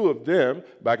true of them,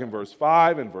 back in verse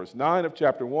 5 and verse 9 of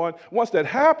chapter 1, once that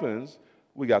happens,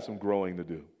 we got some growing to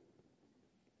do.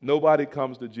 Nobody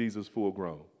comes to Jesus full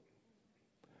grown.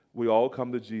 We all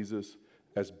come to Jesus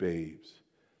as babes,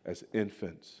 as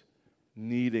infants,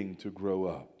 needing to grow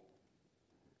up.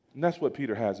 And that's what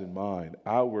Peter has in mind,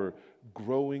 our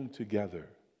growing together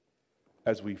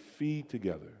as we feed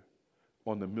together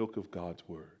on the milk of God's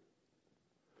word.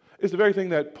 It's the very thing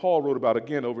that Paul wrote about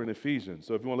again over in Ephesians.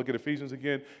 So if you want to look at Ephesians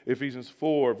again, Ephesians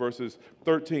 4, verses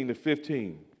 13 to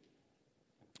 15.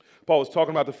 Paul was talking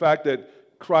about the fact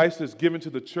that Christ has given to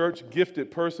the church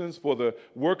gifted persons for the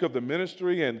work of the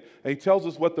ministry, and he tells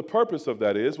us what the purpose of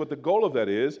that is, what the goal of that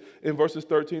is, in verses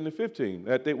 13 to 15,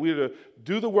 that we're to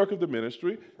do the work of the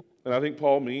ministry, and I think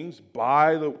Paul means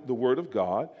by the word of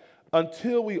God,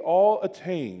 until we all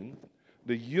attain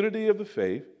the unity of the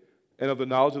faith and of the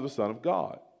knowledge of the Son of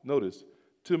God. Notice,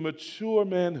 to mature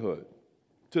manhood,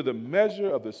 to the measure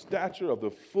of the stature of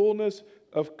the fullness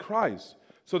of Christ,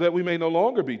 so that we may no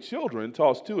longer be children,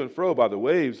 tossed to and fro by the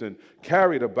waves and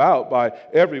carried about by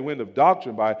every wind of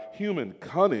doctrine, by human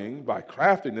cunning, by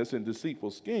craftiness and deceitful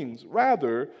schemes.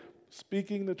 Rather,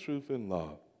 speaking the truth in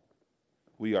love,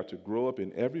 we are to grow up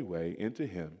in every way into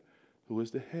him who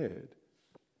is the head,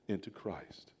 into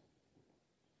Christ.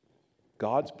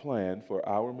 God's plan for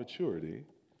our maturity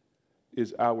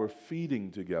is our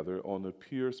feeding together on the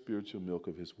pure spiritual milk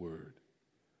of his word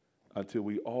until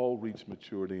we all reach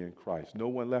maturity in Christ. No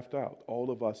one left out, all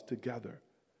of us together,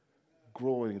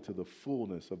 growing into the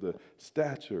fullness of the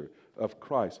stature of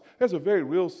Christ. There's a very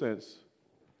real sense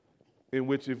in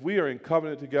which if we are in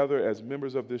covenant together as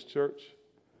members of this church,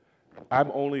 I'm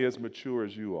only as mature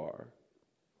as you are.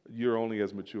 You're only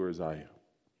as mature as I am.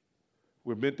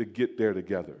 We're meant to get there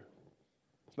together.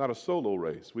 It's not a solo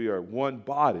race. We are one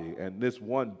body, and this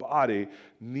one body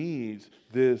needs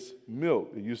this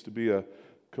milk. It used to be a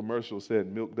commercial said,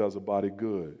 milk does a body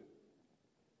good.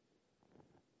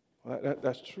 Well,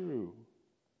 that's true.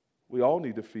 We all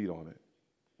need to feed on it.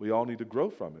 We all need to grow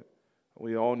from it.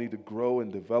 We all need to grow and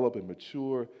develop and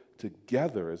mature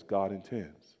together as God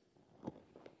intends.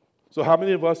 So how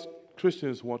many of us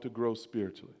Christians want to grow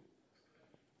spiritually?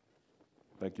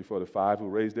 Thank you for the 5 who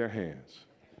raised their hands.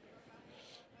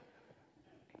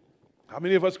 How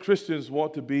many of us Christians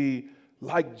want to be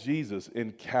like Jesus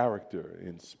in character,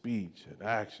 in speech, and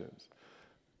actions?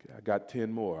 Okay, I got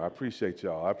 10 more. I appreciate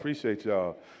y'all.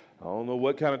 I don't know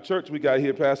what kind of church we got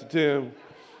here, Pastor Tim.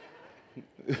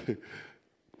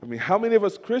 I mean, how many of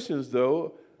us Christians,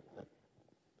 though,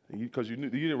 because you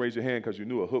didn't raise your hand because you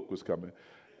knew a hook was coming.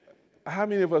 How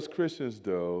many of us Christians,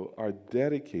 though, are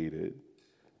dedicated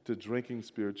to drinking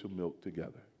spiritual milk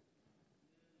together?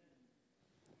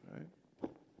 Right?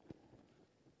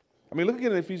 I mean, look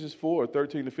again at Ephesians 4,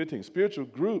 13 to 15. Spiritual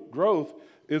growth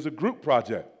is a group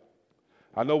project.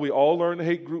 I know we all learned to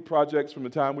hate group projects from the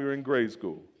time we were in grade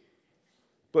school.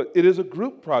 But it is a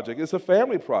group project. It's a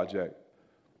family project.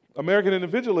 American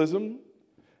individualism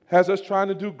has us trying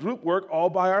to do group work all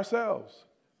by ourselves,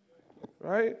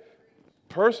 right?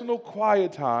 Personal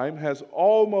quiet time has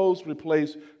almost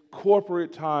replaced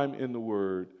corporate time in the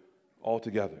Word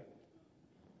altogether.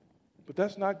 But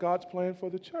that's not God's plan for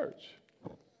the church.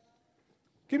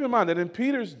 Keep in mind that in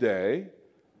Peter's day,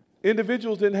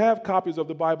 individuals didn't have copies of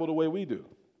the Bible the way we do.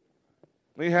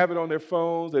 They didn't have it on their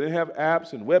phones. They didn't have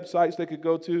apps and websites they could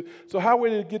go to. So how were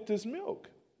they to get this milk?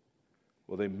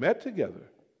 Well, they met together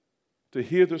to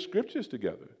hear the scriptures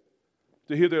together,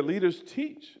 to hear their leaders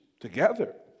teach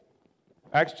together.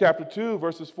 Acts chapter 2,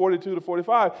 verses 42 to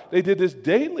 45, they did this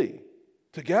daily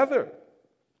together.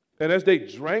 And as they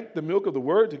drank the milk of the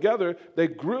word together, they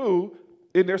grew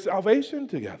in their salvation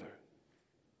together.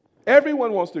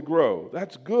 Everyone wants to grow.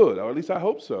 That's good, or at least I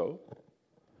hope so.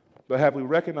 But have we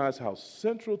recognized how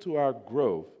central to our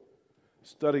growth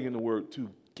studying the word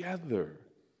together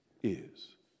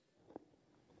is?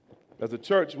 As a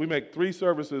church, we make 3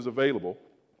 services available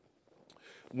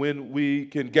when we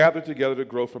can gather together to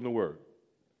grow from the Word.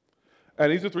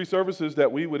 And these are 3 services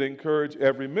that we would encourage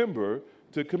every member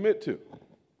to commit to.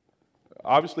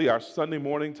 Obviously, our Sunday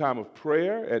morning time of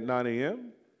prayer at 9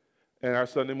 a.m. and our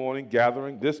Sunday morning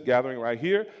gathering, this gathering right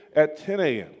here, at 10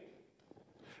 a.m.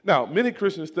 Now, many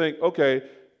Christians think, okay,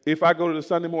 if I go to the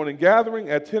Sunday morning gathering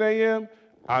at 10 a.m.,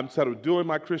 I'm sort of doing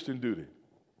my Christian duty.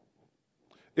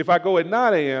 If I go at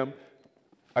 9 a.m.,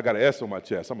 I got an S on my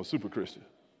chest. I'm a super Christian.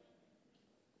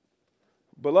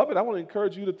 Beloved, I want to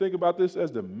encourage you to think about this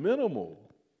as the minimal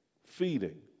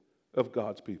feeding of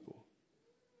God's people.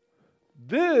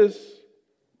 This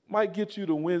might get you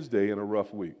to Wednesday in a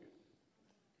rough week.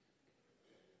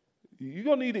 You're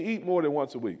going to need to eat more than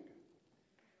once a week.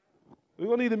 You're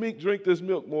going to need to drink this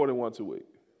milk more than once a week.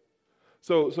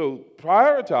 So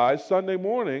prioritize Sunday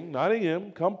morning, 9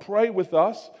 a.m., come pray with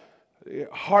us,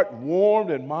 heart warmed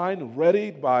and mind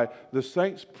readied by the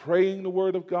saints praying the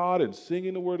Word of God and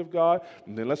singing the Word of God.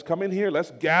 And then let's come in here, let's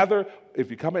gather.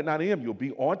 If you come at 9 a.m., you'll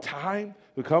be on time.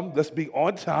 Let's be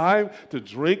on time to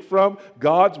drink from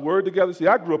God's Word together. See,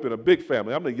 I grew up in a big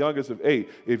family. I'm the youngest of 8.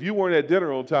 If you weren't at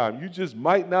dinner on time, you just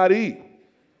might not eat.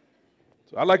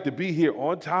 So I like to be here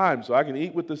on time so I can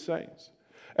eat with the saints.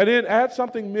 And then add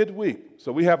something midweek.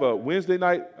 So we have a Wednesday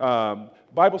night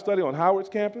Bible study on Howard's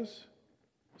campus.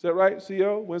 Is that right,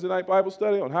 CO? Wednesday night Bible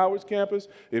study on Howard's campus.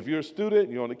 If you're a student,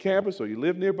 you're on the campus, or you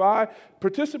live nearby,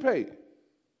 participate.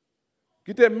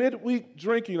 Get that midweek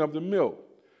drinking of the milk.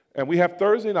 And we have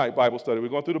Thursday night Bible study. We're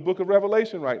going through the book of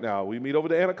Revelation right now. We meet over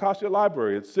the Anacostia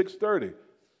Library at 6:30.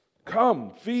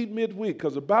 Come, feed midweek,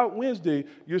 because about Wednesday,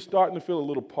 you're starting to feel a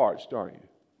little parched, aren't you?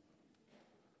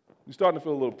 You're starting to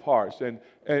feel a little parched. And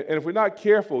if we're not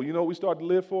careful, you know what we start to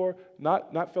live for?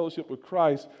 Not fellowship with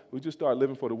Christ. We just start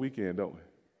living for the weekend, don't we?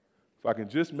 If I can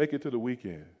just make it to the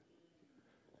weekend.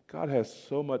 God has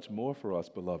so much more for us,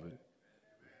 beloved,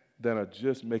 than a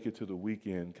just make it to the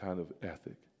weekend kind of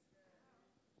ethic.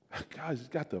 God has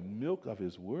got the milk of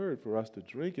His Word for us to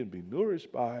drink and be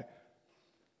nourished by,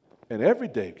 and every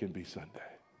day can be Sunday.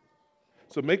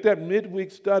 So make that midweek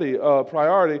study a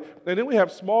priority. And then we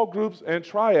have small groups and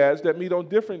triads that meet on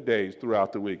different days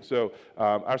throughout the week. So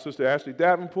our sister Ashley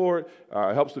Davenport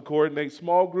helps to coordinate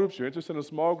small groups. If you're interested in a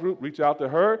small group, reach out to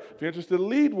her. If you're interested to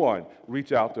lead one,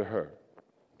 reach out to her.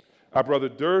 Our brother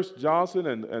Durst Johnson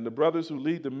and the brothers who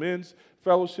lead the men's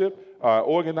fellowship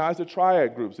organize the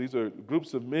triad groups. These are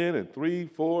groups of men in 3,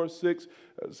 4, 6.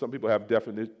 Some people have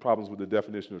problems with the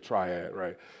definition of triad,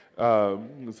 right?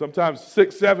 Sometimes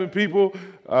 6, 7 people.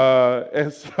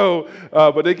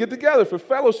 But they get together for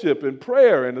fellowship and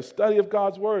prayer and the study of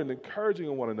God's Word and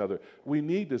encouraging one another. We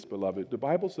need this, beloved. The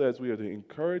Bible says we are to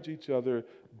encourage each other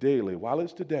daily while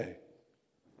it's today,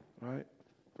 right?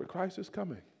 For Christ is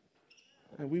coming.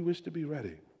 And we wish to be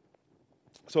ready.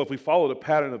 So if we follow the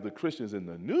pattern of the Christians in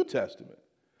the New Testament,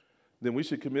 then we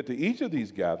should commit to each of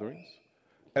these gatherings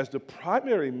as the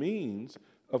primary means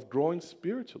of growing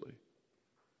spiritually.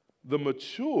 The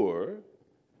mature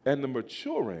and the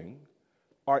maturing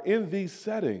are in these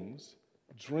settings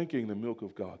drinking the milk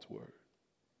of God's Word.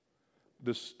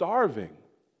 The starving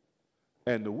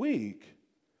and the weak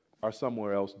are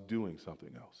somewhere else doing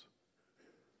something else.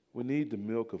 We need the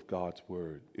milk of God's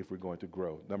Word if we're going to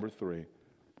grow. Number 3,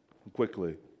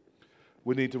 quickly,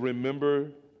 we need to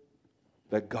remember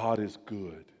that God is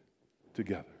good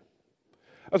together.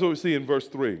 That's what we see in verse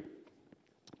 3.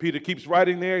 Peter keeps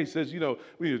writing there. He says, we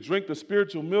need to drink the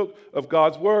spiritual milk of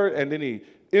God's Word, and then he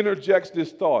interjects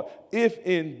this thought. If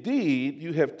indeed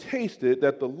you have tasted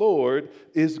that the Lord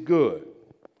is good.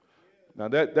 Now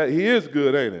that He is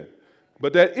good, ain't it?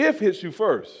 But that if hits you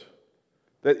first.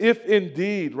 That if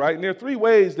indeed, right? And there are 3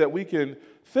 ways that we can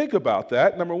think about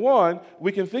that. Number 1,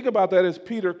 we can think about that as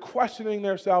Peter questioning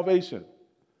their salvation.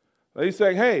 Now he's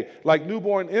saying, hey, like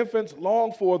newborn infants,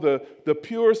 long for the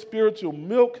pure spiritual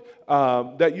milk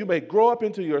that you may grow up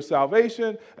into your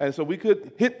salvation. And so we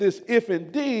could hit this if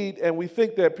indeed, and we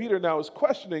think that Peter now is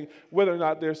questioning whether or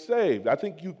not they're saved. I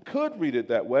think you could read it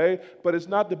that way, but it's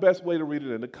not the best way to read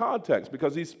it in the context,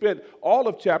 because he spent all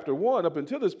of chapter 1 up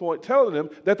until this point telling them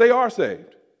that they are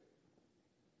saved.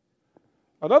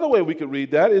 Another way we could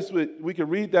read that is we could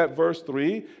read that verse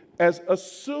 3 as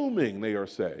assuming they are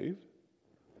saved.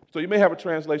 So you may have a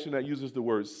translation that uses the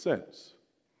word since,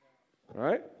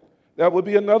 right? That would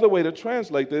be another way to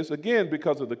translate this, again,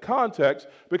 because of the context,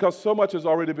 because so much has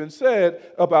already been said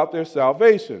about their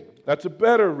salvation. That's a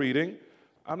better reading.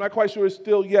 I'm not quite sure it's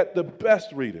still yet the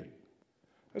best reading.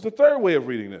 There's a third way of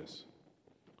reading this,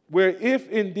 where if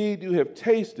indeed you have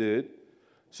tasted,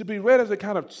 should be read as a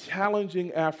kind of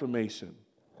challenging affirmation.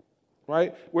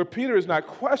 right? Where Peter is not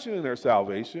questioning their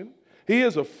salvation. He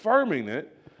is affirming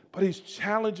it, but he's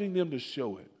challenging them to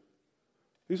show it.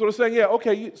 He's sort of saying, yeah,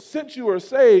 okay, since you are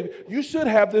saved, you should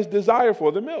have this desire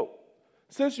for the milk.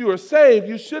 Since you are saved,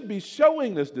 you should be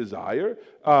showing this desire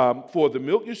for the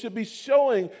milk. You should be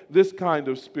showing this kind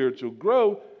of spiritual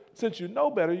growth. Since you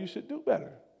know better, you should do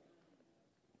better.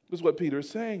 This is what Peter is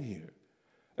saying here.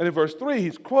 And in verse 3,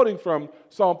 he's quoting from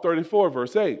Psalm 34,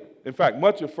 verse 8. In fact,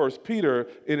 much of 1 Peter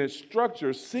in its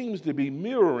structure seems to be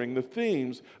mirroring the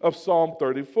themes of Psalm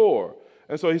 34.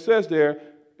 And so he says there,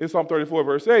 in Psalm 34,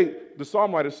 verse 8, the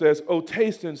psalm writer says, "O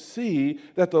taste and see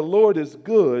that the Lord is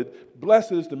good.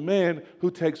 Blessed is the man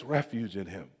who takes refuge in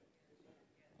him."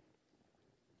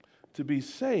 To be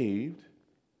saved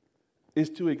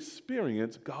is to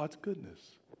experience God's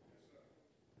goodness.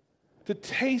 To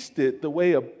taste it the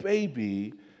way a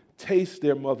baby tastes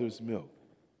their mother's milk.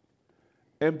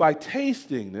 And by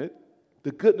tasting it,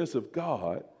 the goodness of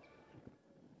God,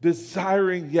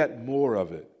 desiring yet more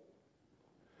of it.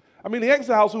 I mean, the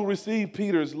exiles who received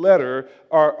Peter's letter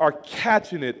are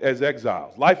catching it as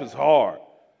exiles. Life is hard.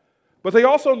 But they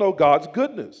also know God's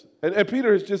goodness. And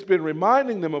Peter has just been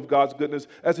reminding them of God's goodness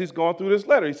as he's gone through this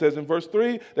letter. He says in verse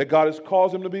 3 that God has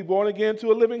caused them to be born again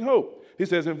to a living hope. He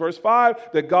says in verse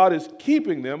 5 that God is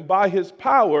keeping them by his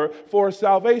power for a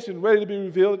salvation ready to be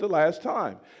revealed at the last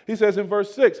time. He says in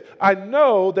verse 6, I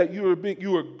know that you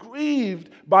are grieved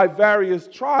by various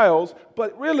trials,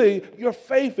 but really your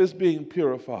faith is being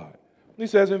purified. He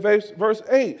says in verse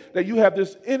 8 that you have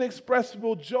this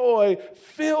inexpressible joy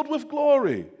filled with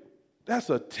glory.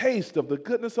 That's a taste of the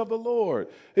goodness of the Lord.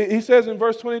 He says in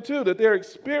verse 22 that they're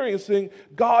experiencing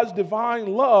God's divine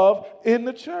love in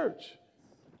the church.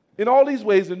 In all these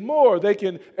ways and more, they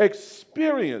can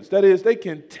experience, that is, they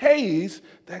can taste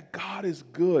that God is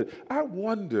good. I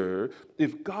wonder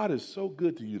if God is so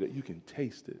good to you that you can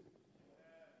taste it.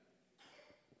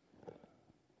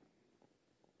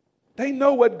 They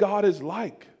know what God is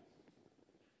like.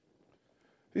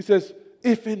 He says,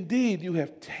 if indeed you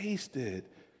have tasted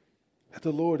that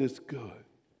the Lord is good.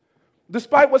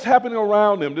 Despite what's happening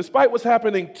around them, despite what's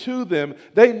happening to them,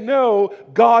 they know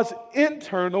God's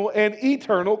internal and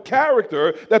eternal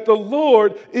character, that the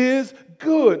Lord is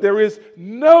good. There is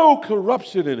no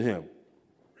corruption in him.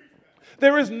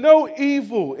 There is no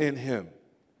evil in him.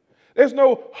 There's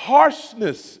no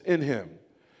harshness in him.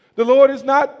 The Lord is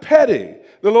not petty.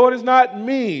 The Lord is not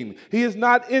mean. He is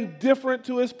not indifferent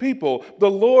to his people. The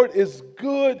Lord is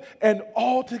good and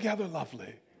altogether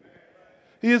lovely.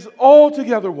 He is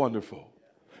altogether wonderful.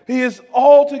 He is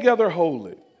altogether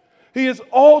holy. He is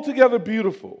altogether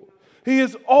beautiful. He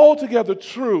is altogether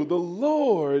true. The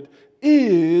Lord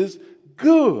is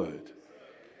good.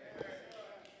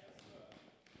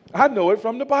 I know it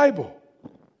from the Bible,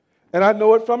 and I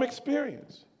know it from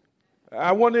experience.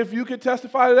 I wonder if you could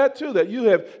testify to that too, that you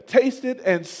have tasted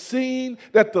and seen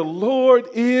that the Lord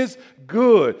is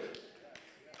good.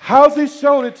 How's he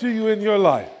shown it to you in your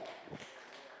life?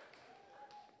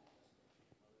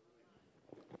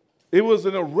 It was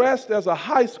an arrest as a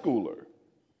high schooler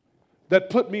that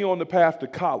put me on the path to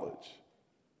college.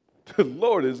 The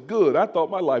Lord is good. I thought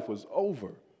my life was over.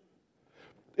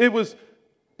 It was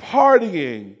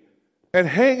partying and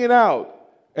hanging out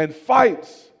and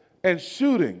fights and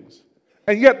shootings.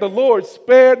 And yet the Lord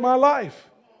spared my life.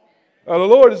 The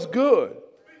Lord is good.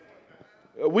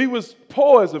 We was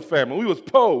poor as a family. We was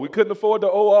poor. We couldn't afford the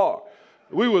OR.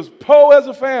 We was poor as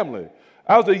a family.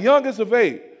 I was the youngest of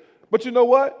 8. But you know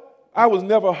what? I was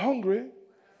never hungry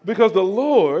because the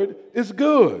Lord is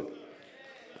good.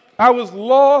 I was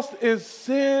lost in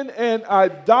sin and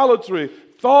idolatry,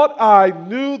 thought I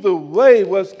knew the way,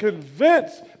 was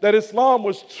convinced that Islam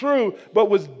was true, but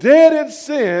was dead in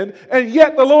sin, and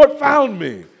yet the Lord found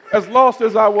me, as lost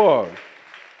as I was.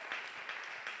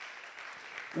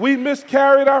 We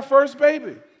miscarried our first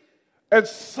baby and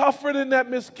suffered in that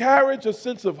miscarriage a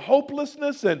sense of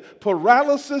hopelessness and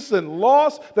paralysis and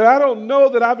loss that I don't know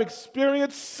that I've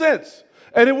experienced since.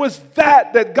 And it was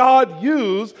that God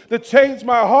used to change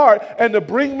my heart and to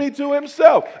bring me to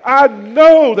himself. I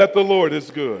know that the Lord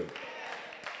is good.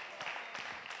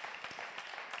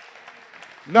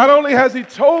 Not only has he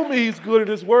told me he's good in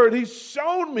his word, he's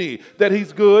shown me that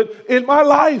he's good in my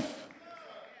life.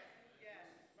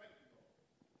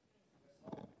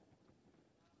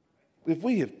 If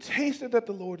we have tasted that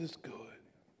the Lord is good,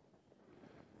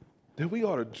 then we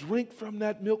ought to drink from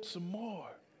that milk some more.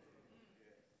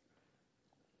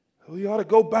 We ought to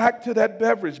go back to that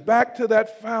beverage, back to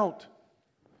that fount,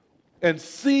 and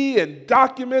see and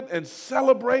document and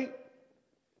celebrate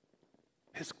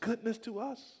his goodness to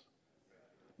us.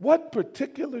 What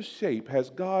particular shape has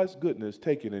God's goodness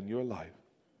taken in your life?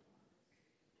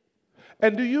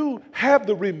 And do you have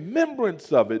the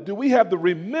remembrance of it? Do we have the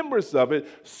remembrance of it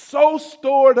so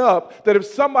stored up that if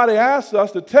somebody asks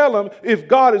us to tell them if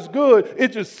God is good,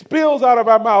 it just spills out of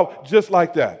our mouth just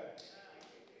like that?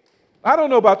 I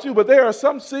don't know about you, but there are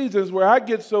some seasons where I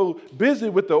get so busy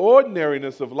with the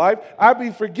ordinariness of life, I be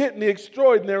forgetting the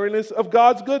extraordinariness of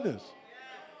God's goodness.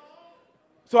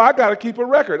 So I got to keep a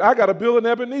record. I got to build an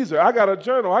Ebenezer. I got to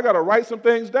journal. I got to write some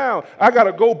things down. I got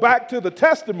to go back to the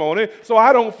testimony so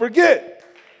I don't forget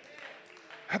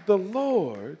that the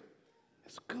Lord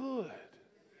is good.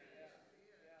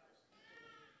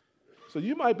 So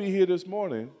you might be here this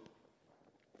morning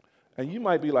and you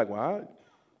might be like, well,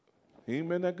 he ain't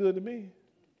been that good to me.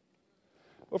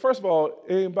 Well, first of all,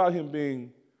 it ain't about him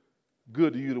being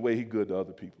good to you the way he's good to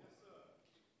other people.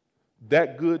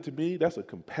 That good to me, that's a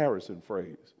comparison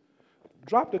phrase.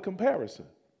 Drop the comparison.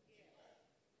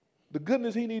 The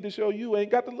goodness he need to show you ain't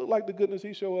got to look like the goodness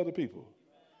he show other people.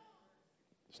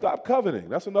 Stop coveting.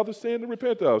 That's another sin to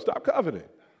repent of. Stop coveting.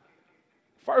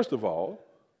 First of all.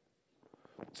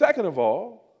 Second of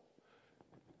all,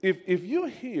 if you're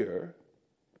here,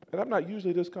 and I'm not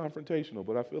usually this confrontational,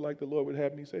 but I feel like the Lord would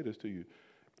have me say this to you.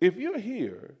 If you're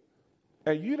here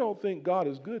and you don't think God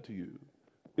is good to you,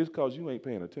 it's because you ain't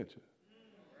paying attention.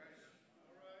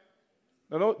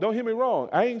 Now, don't hear me wrong.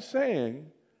 I ain't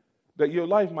saying that your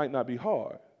life might not be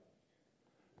hard.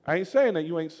 I ain't saying that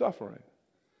you ain't suffering.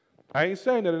 I ain't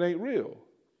saying that it ain't real.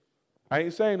 I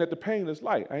ain't saying that the pain is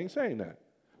light. I ain't saying that.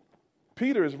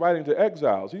 Peter is writing to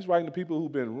exiles. He's writing to people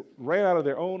who've been ran out of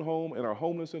their own home and are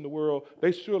homeless in the world.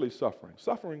 They surely suffering.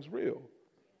 Suffering's real.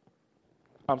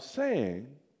 I'm saying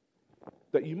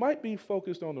that you might be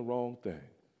focused on the wrong thing.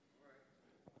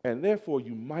 And therefore,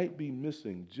 you might be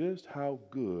missing just how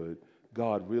good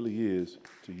God really is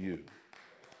to you.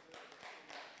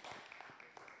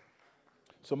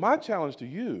 So my challenge to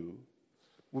you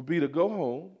would be to go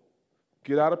home,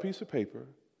 get out a piece of paper,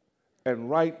 and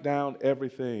write down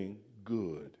everything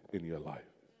good in your life.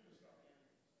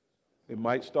 It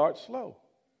might start slow,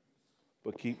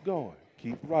 but keep going,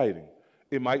 keep writing.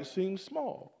 It might seem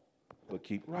small, but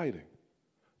keep writing.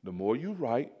 The more you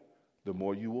write, the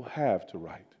more you will have to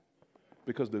write.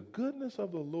 Because the goodness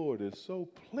of the Lord is so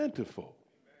plentiful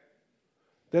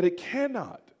that it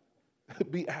cannot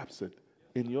be absent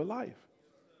in your life.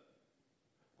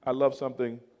 I love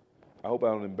something. I hope I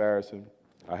don't embarrass him.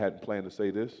 I hadn't planned to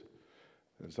say this.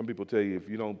 And some people tell you if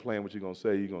you don't plan what you're going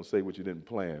to say what you didn't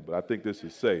plan. But I think this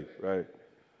is safe, right?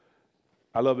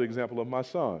 I love the example of my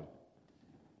son.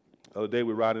 The other day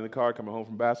we were riding in the car coming home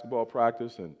from basketball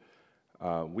practice, and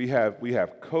we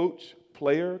have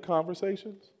coach-player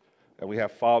conversations. And we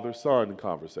have father-son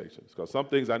conversations. Because some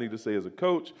things I need to say as a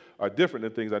coach are different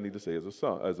than things I need to say as a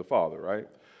son, as a father, right?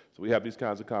 So we have these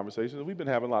kinds of conversations. And we've been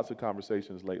having lots of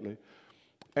conversations lately.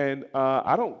 And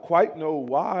I don't quite know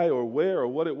why or where or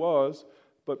what it was,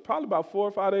 but probably about 4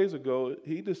 or 5 days ago,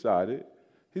 he decided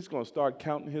he's going to start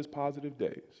counting his positive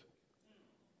days.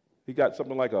 He got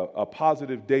something like a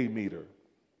positive day meter.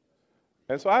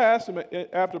 And so I asked him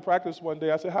after practice one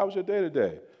day, I said, how was your day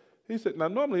today? He said, now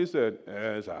normally he said,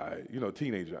 it's all right.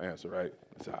 Teenager answer, right?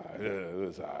 It's all right,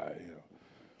 it's all right,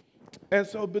 And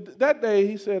so, but that day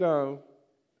he said, I'm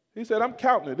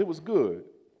counting it. It was good.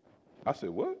 I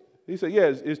said, what? He said, yeah,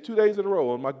 it's 2 days in a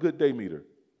row on my good day meter.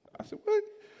 I said, what?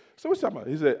 So what's talking about?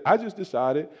 He said, I just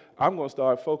decided I'm going to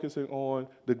start focusing on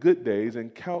the good days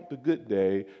and count the good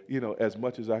day, as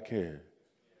much as I can.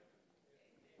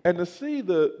 And to see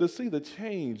the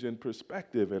change in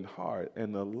perspective and heart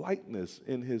and the lightness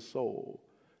in his soul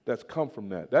that's come from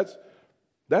that.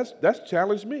 That's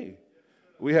challenged me.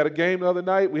 We had a game the other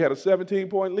night. We had a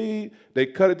 17-point lead. They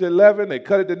cut it to 11. They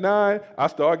cut it to 9. I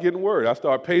started getting worried. I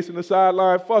started pacing the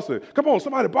sideline, fussing. Come on,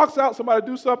 somebody box out. Somebody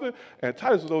do something. And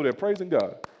Titus was over there praising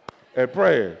God and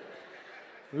praying.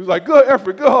 He was like, good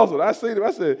effort, good hustle. I seen him.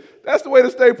 I said, that's the way to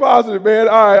stay positive, man.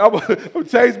 All right, I'm going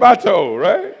to change my tone,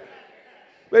 right?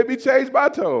 Let me change my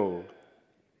tone.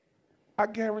 I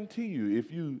guarantee you,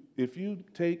 if you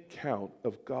take count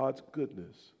of God's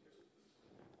goodness,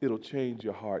 it'll change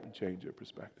your heart and change your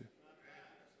perspective.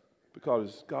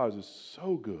 Because God is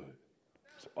so good.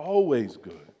 It's always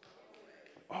good.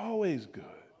 Always good.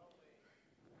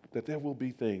 That there will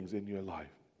be things in your life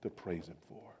to praise him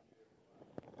for.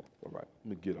 All right,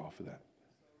 let me get off of that.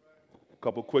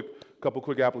 Couple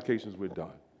quick applications, we're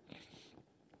done.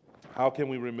 How can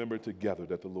we remember together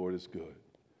that the Lord is good?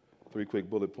 3 quick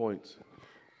bullet points.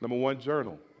 Number 1,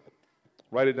 journal.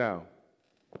 Write it down.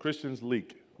 Christians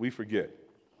leak. We forget,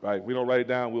 right? We don't write it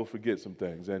down, we'll forget some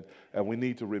things. And we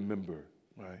need to remember,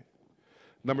 right?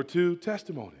 Number 2,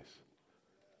 testimonies.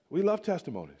 We love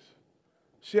testimonies.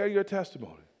 Share your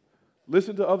testimony.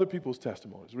 Listen to other people's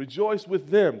testimonies. Rejoice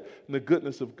with them in the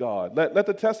goodness of God. Let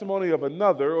the testimony of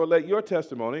another, or let your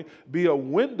testimony be a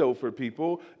window for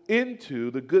people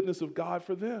into the goodness of God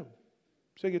for them.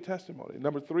 Share your testimony.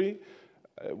 Number 3,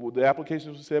 the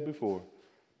applications we said before,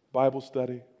 Bible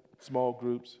study, small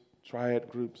groups, triad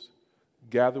groups,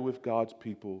 gather with God's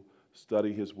people,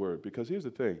 study his word. Because here's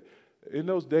the thing, in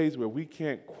those days where we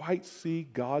can't quite see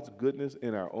God's goodness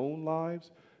in our own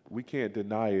lives, we can't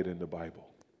deny it in the Bible.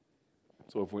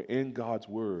 So if we're in God's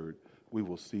word, we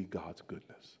will see God's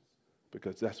goodness,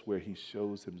 because that's where he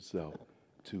shows himself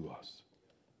to us.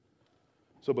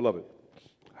 So, beloved,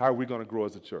 how are we going to grow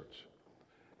as a church?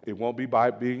 It won't be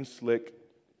by being slick.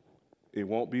 It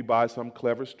won't be by some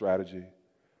clever strategy.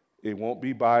 It won't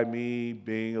be by me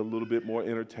being a little bit more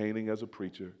entertaining as a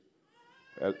preacher.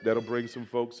 That'll bring some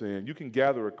folks in. You can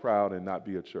gather a crowd and not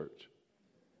be a church.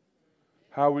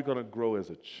 How are we going to grow as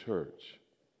a church?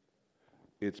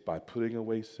 It's by putting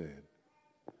away sin,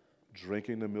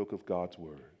 drinking the milk of God's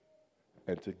word,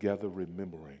 and together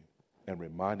remembering and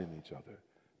reminding each other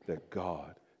that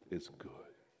God is good.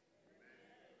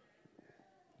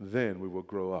 Then we will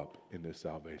grow up in this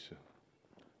salvation.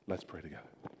 Let's pray together.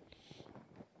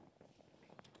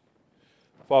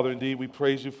 Father, indeed, we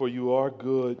praise you, for you are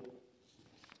good.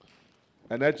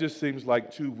 And that just seems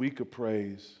like too weak a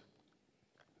praise.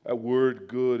 That word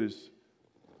good is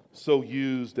so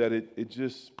used that it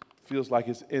just feels like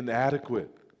it's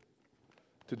inadequate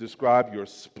to describe your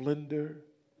splendor,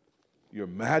 your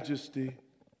majesty,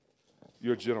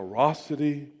 your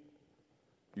generosity,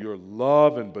 your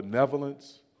love and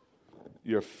benevolence,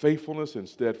 your faithfulness and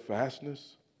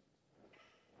steadfastness.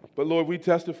 But Lord, we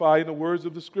testify in the words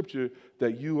of the scripture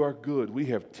that you are good. We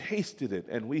have tasted it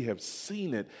and we have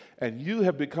seen it, and you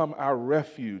have become our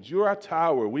refuge. You're our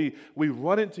tower. We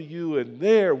run into you, and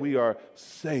there we are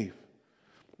safe.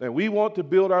 And we want to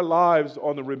build our lives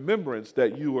on the remembrance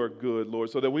that you are good,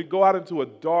 Lord, so that we go out into a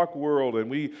dark world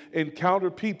and we encounter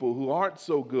people who aren't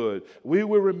so good. We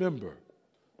will remember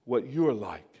what you're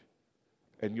like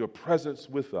and your presence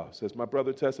with us. As my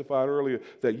brother testified earlier,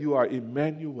 that you are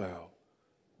Emmanuel,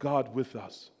 God with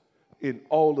us in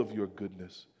all of your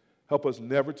goodness. Help us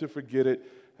never to forget it.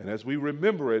 And as we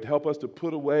remember it, help us to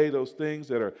put away those things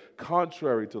that are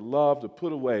contrary to love, to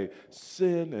put away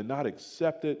sin and not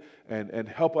accept it, and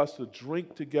help us to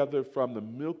drink together from the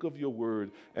milk of your word,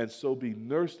 and so be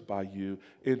nursed by you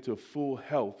into full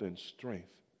health and strength.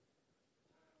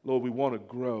 Lord, we want to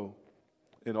grow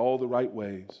in all the right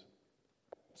ways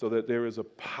so that there is a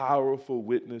powerful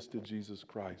witness to Jesus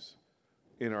Christ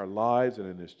in our lives and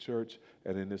in this church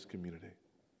and in this community.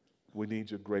 We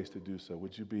need your grace to do so.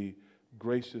 Would you be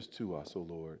gracious to us, O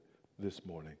Lord, this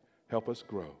morning? Help us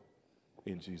grow.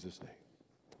 In Jesus' name,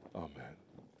 amen.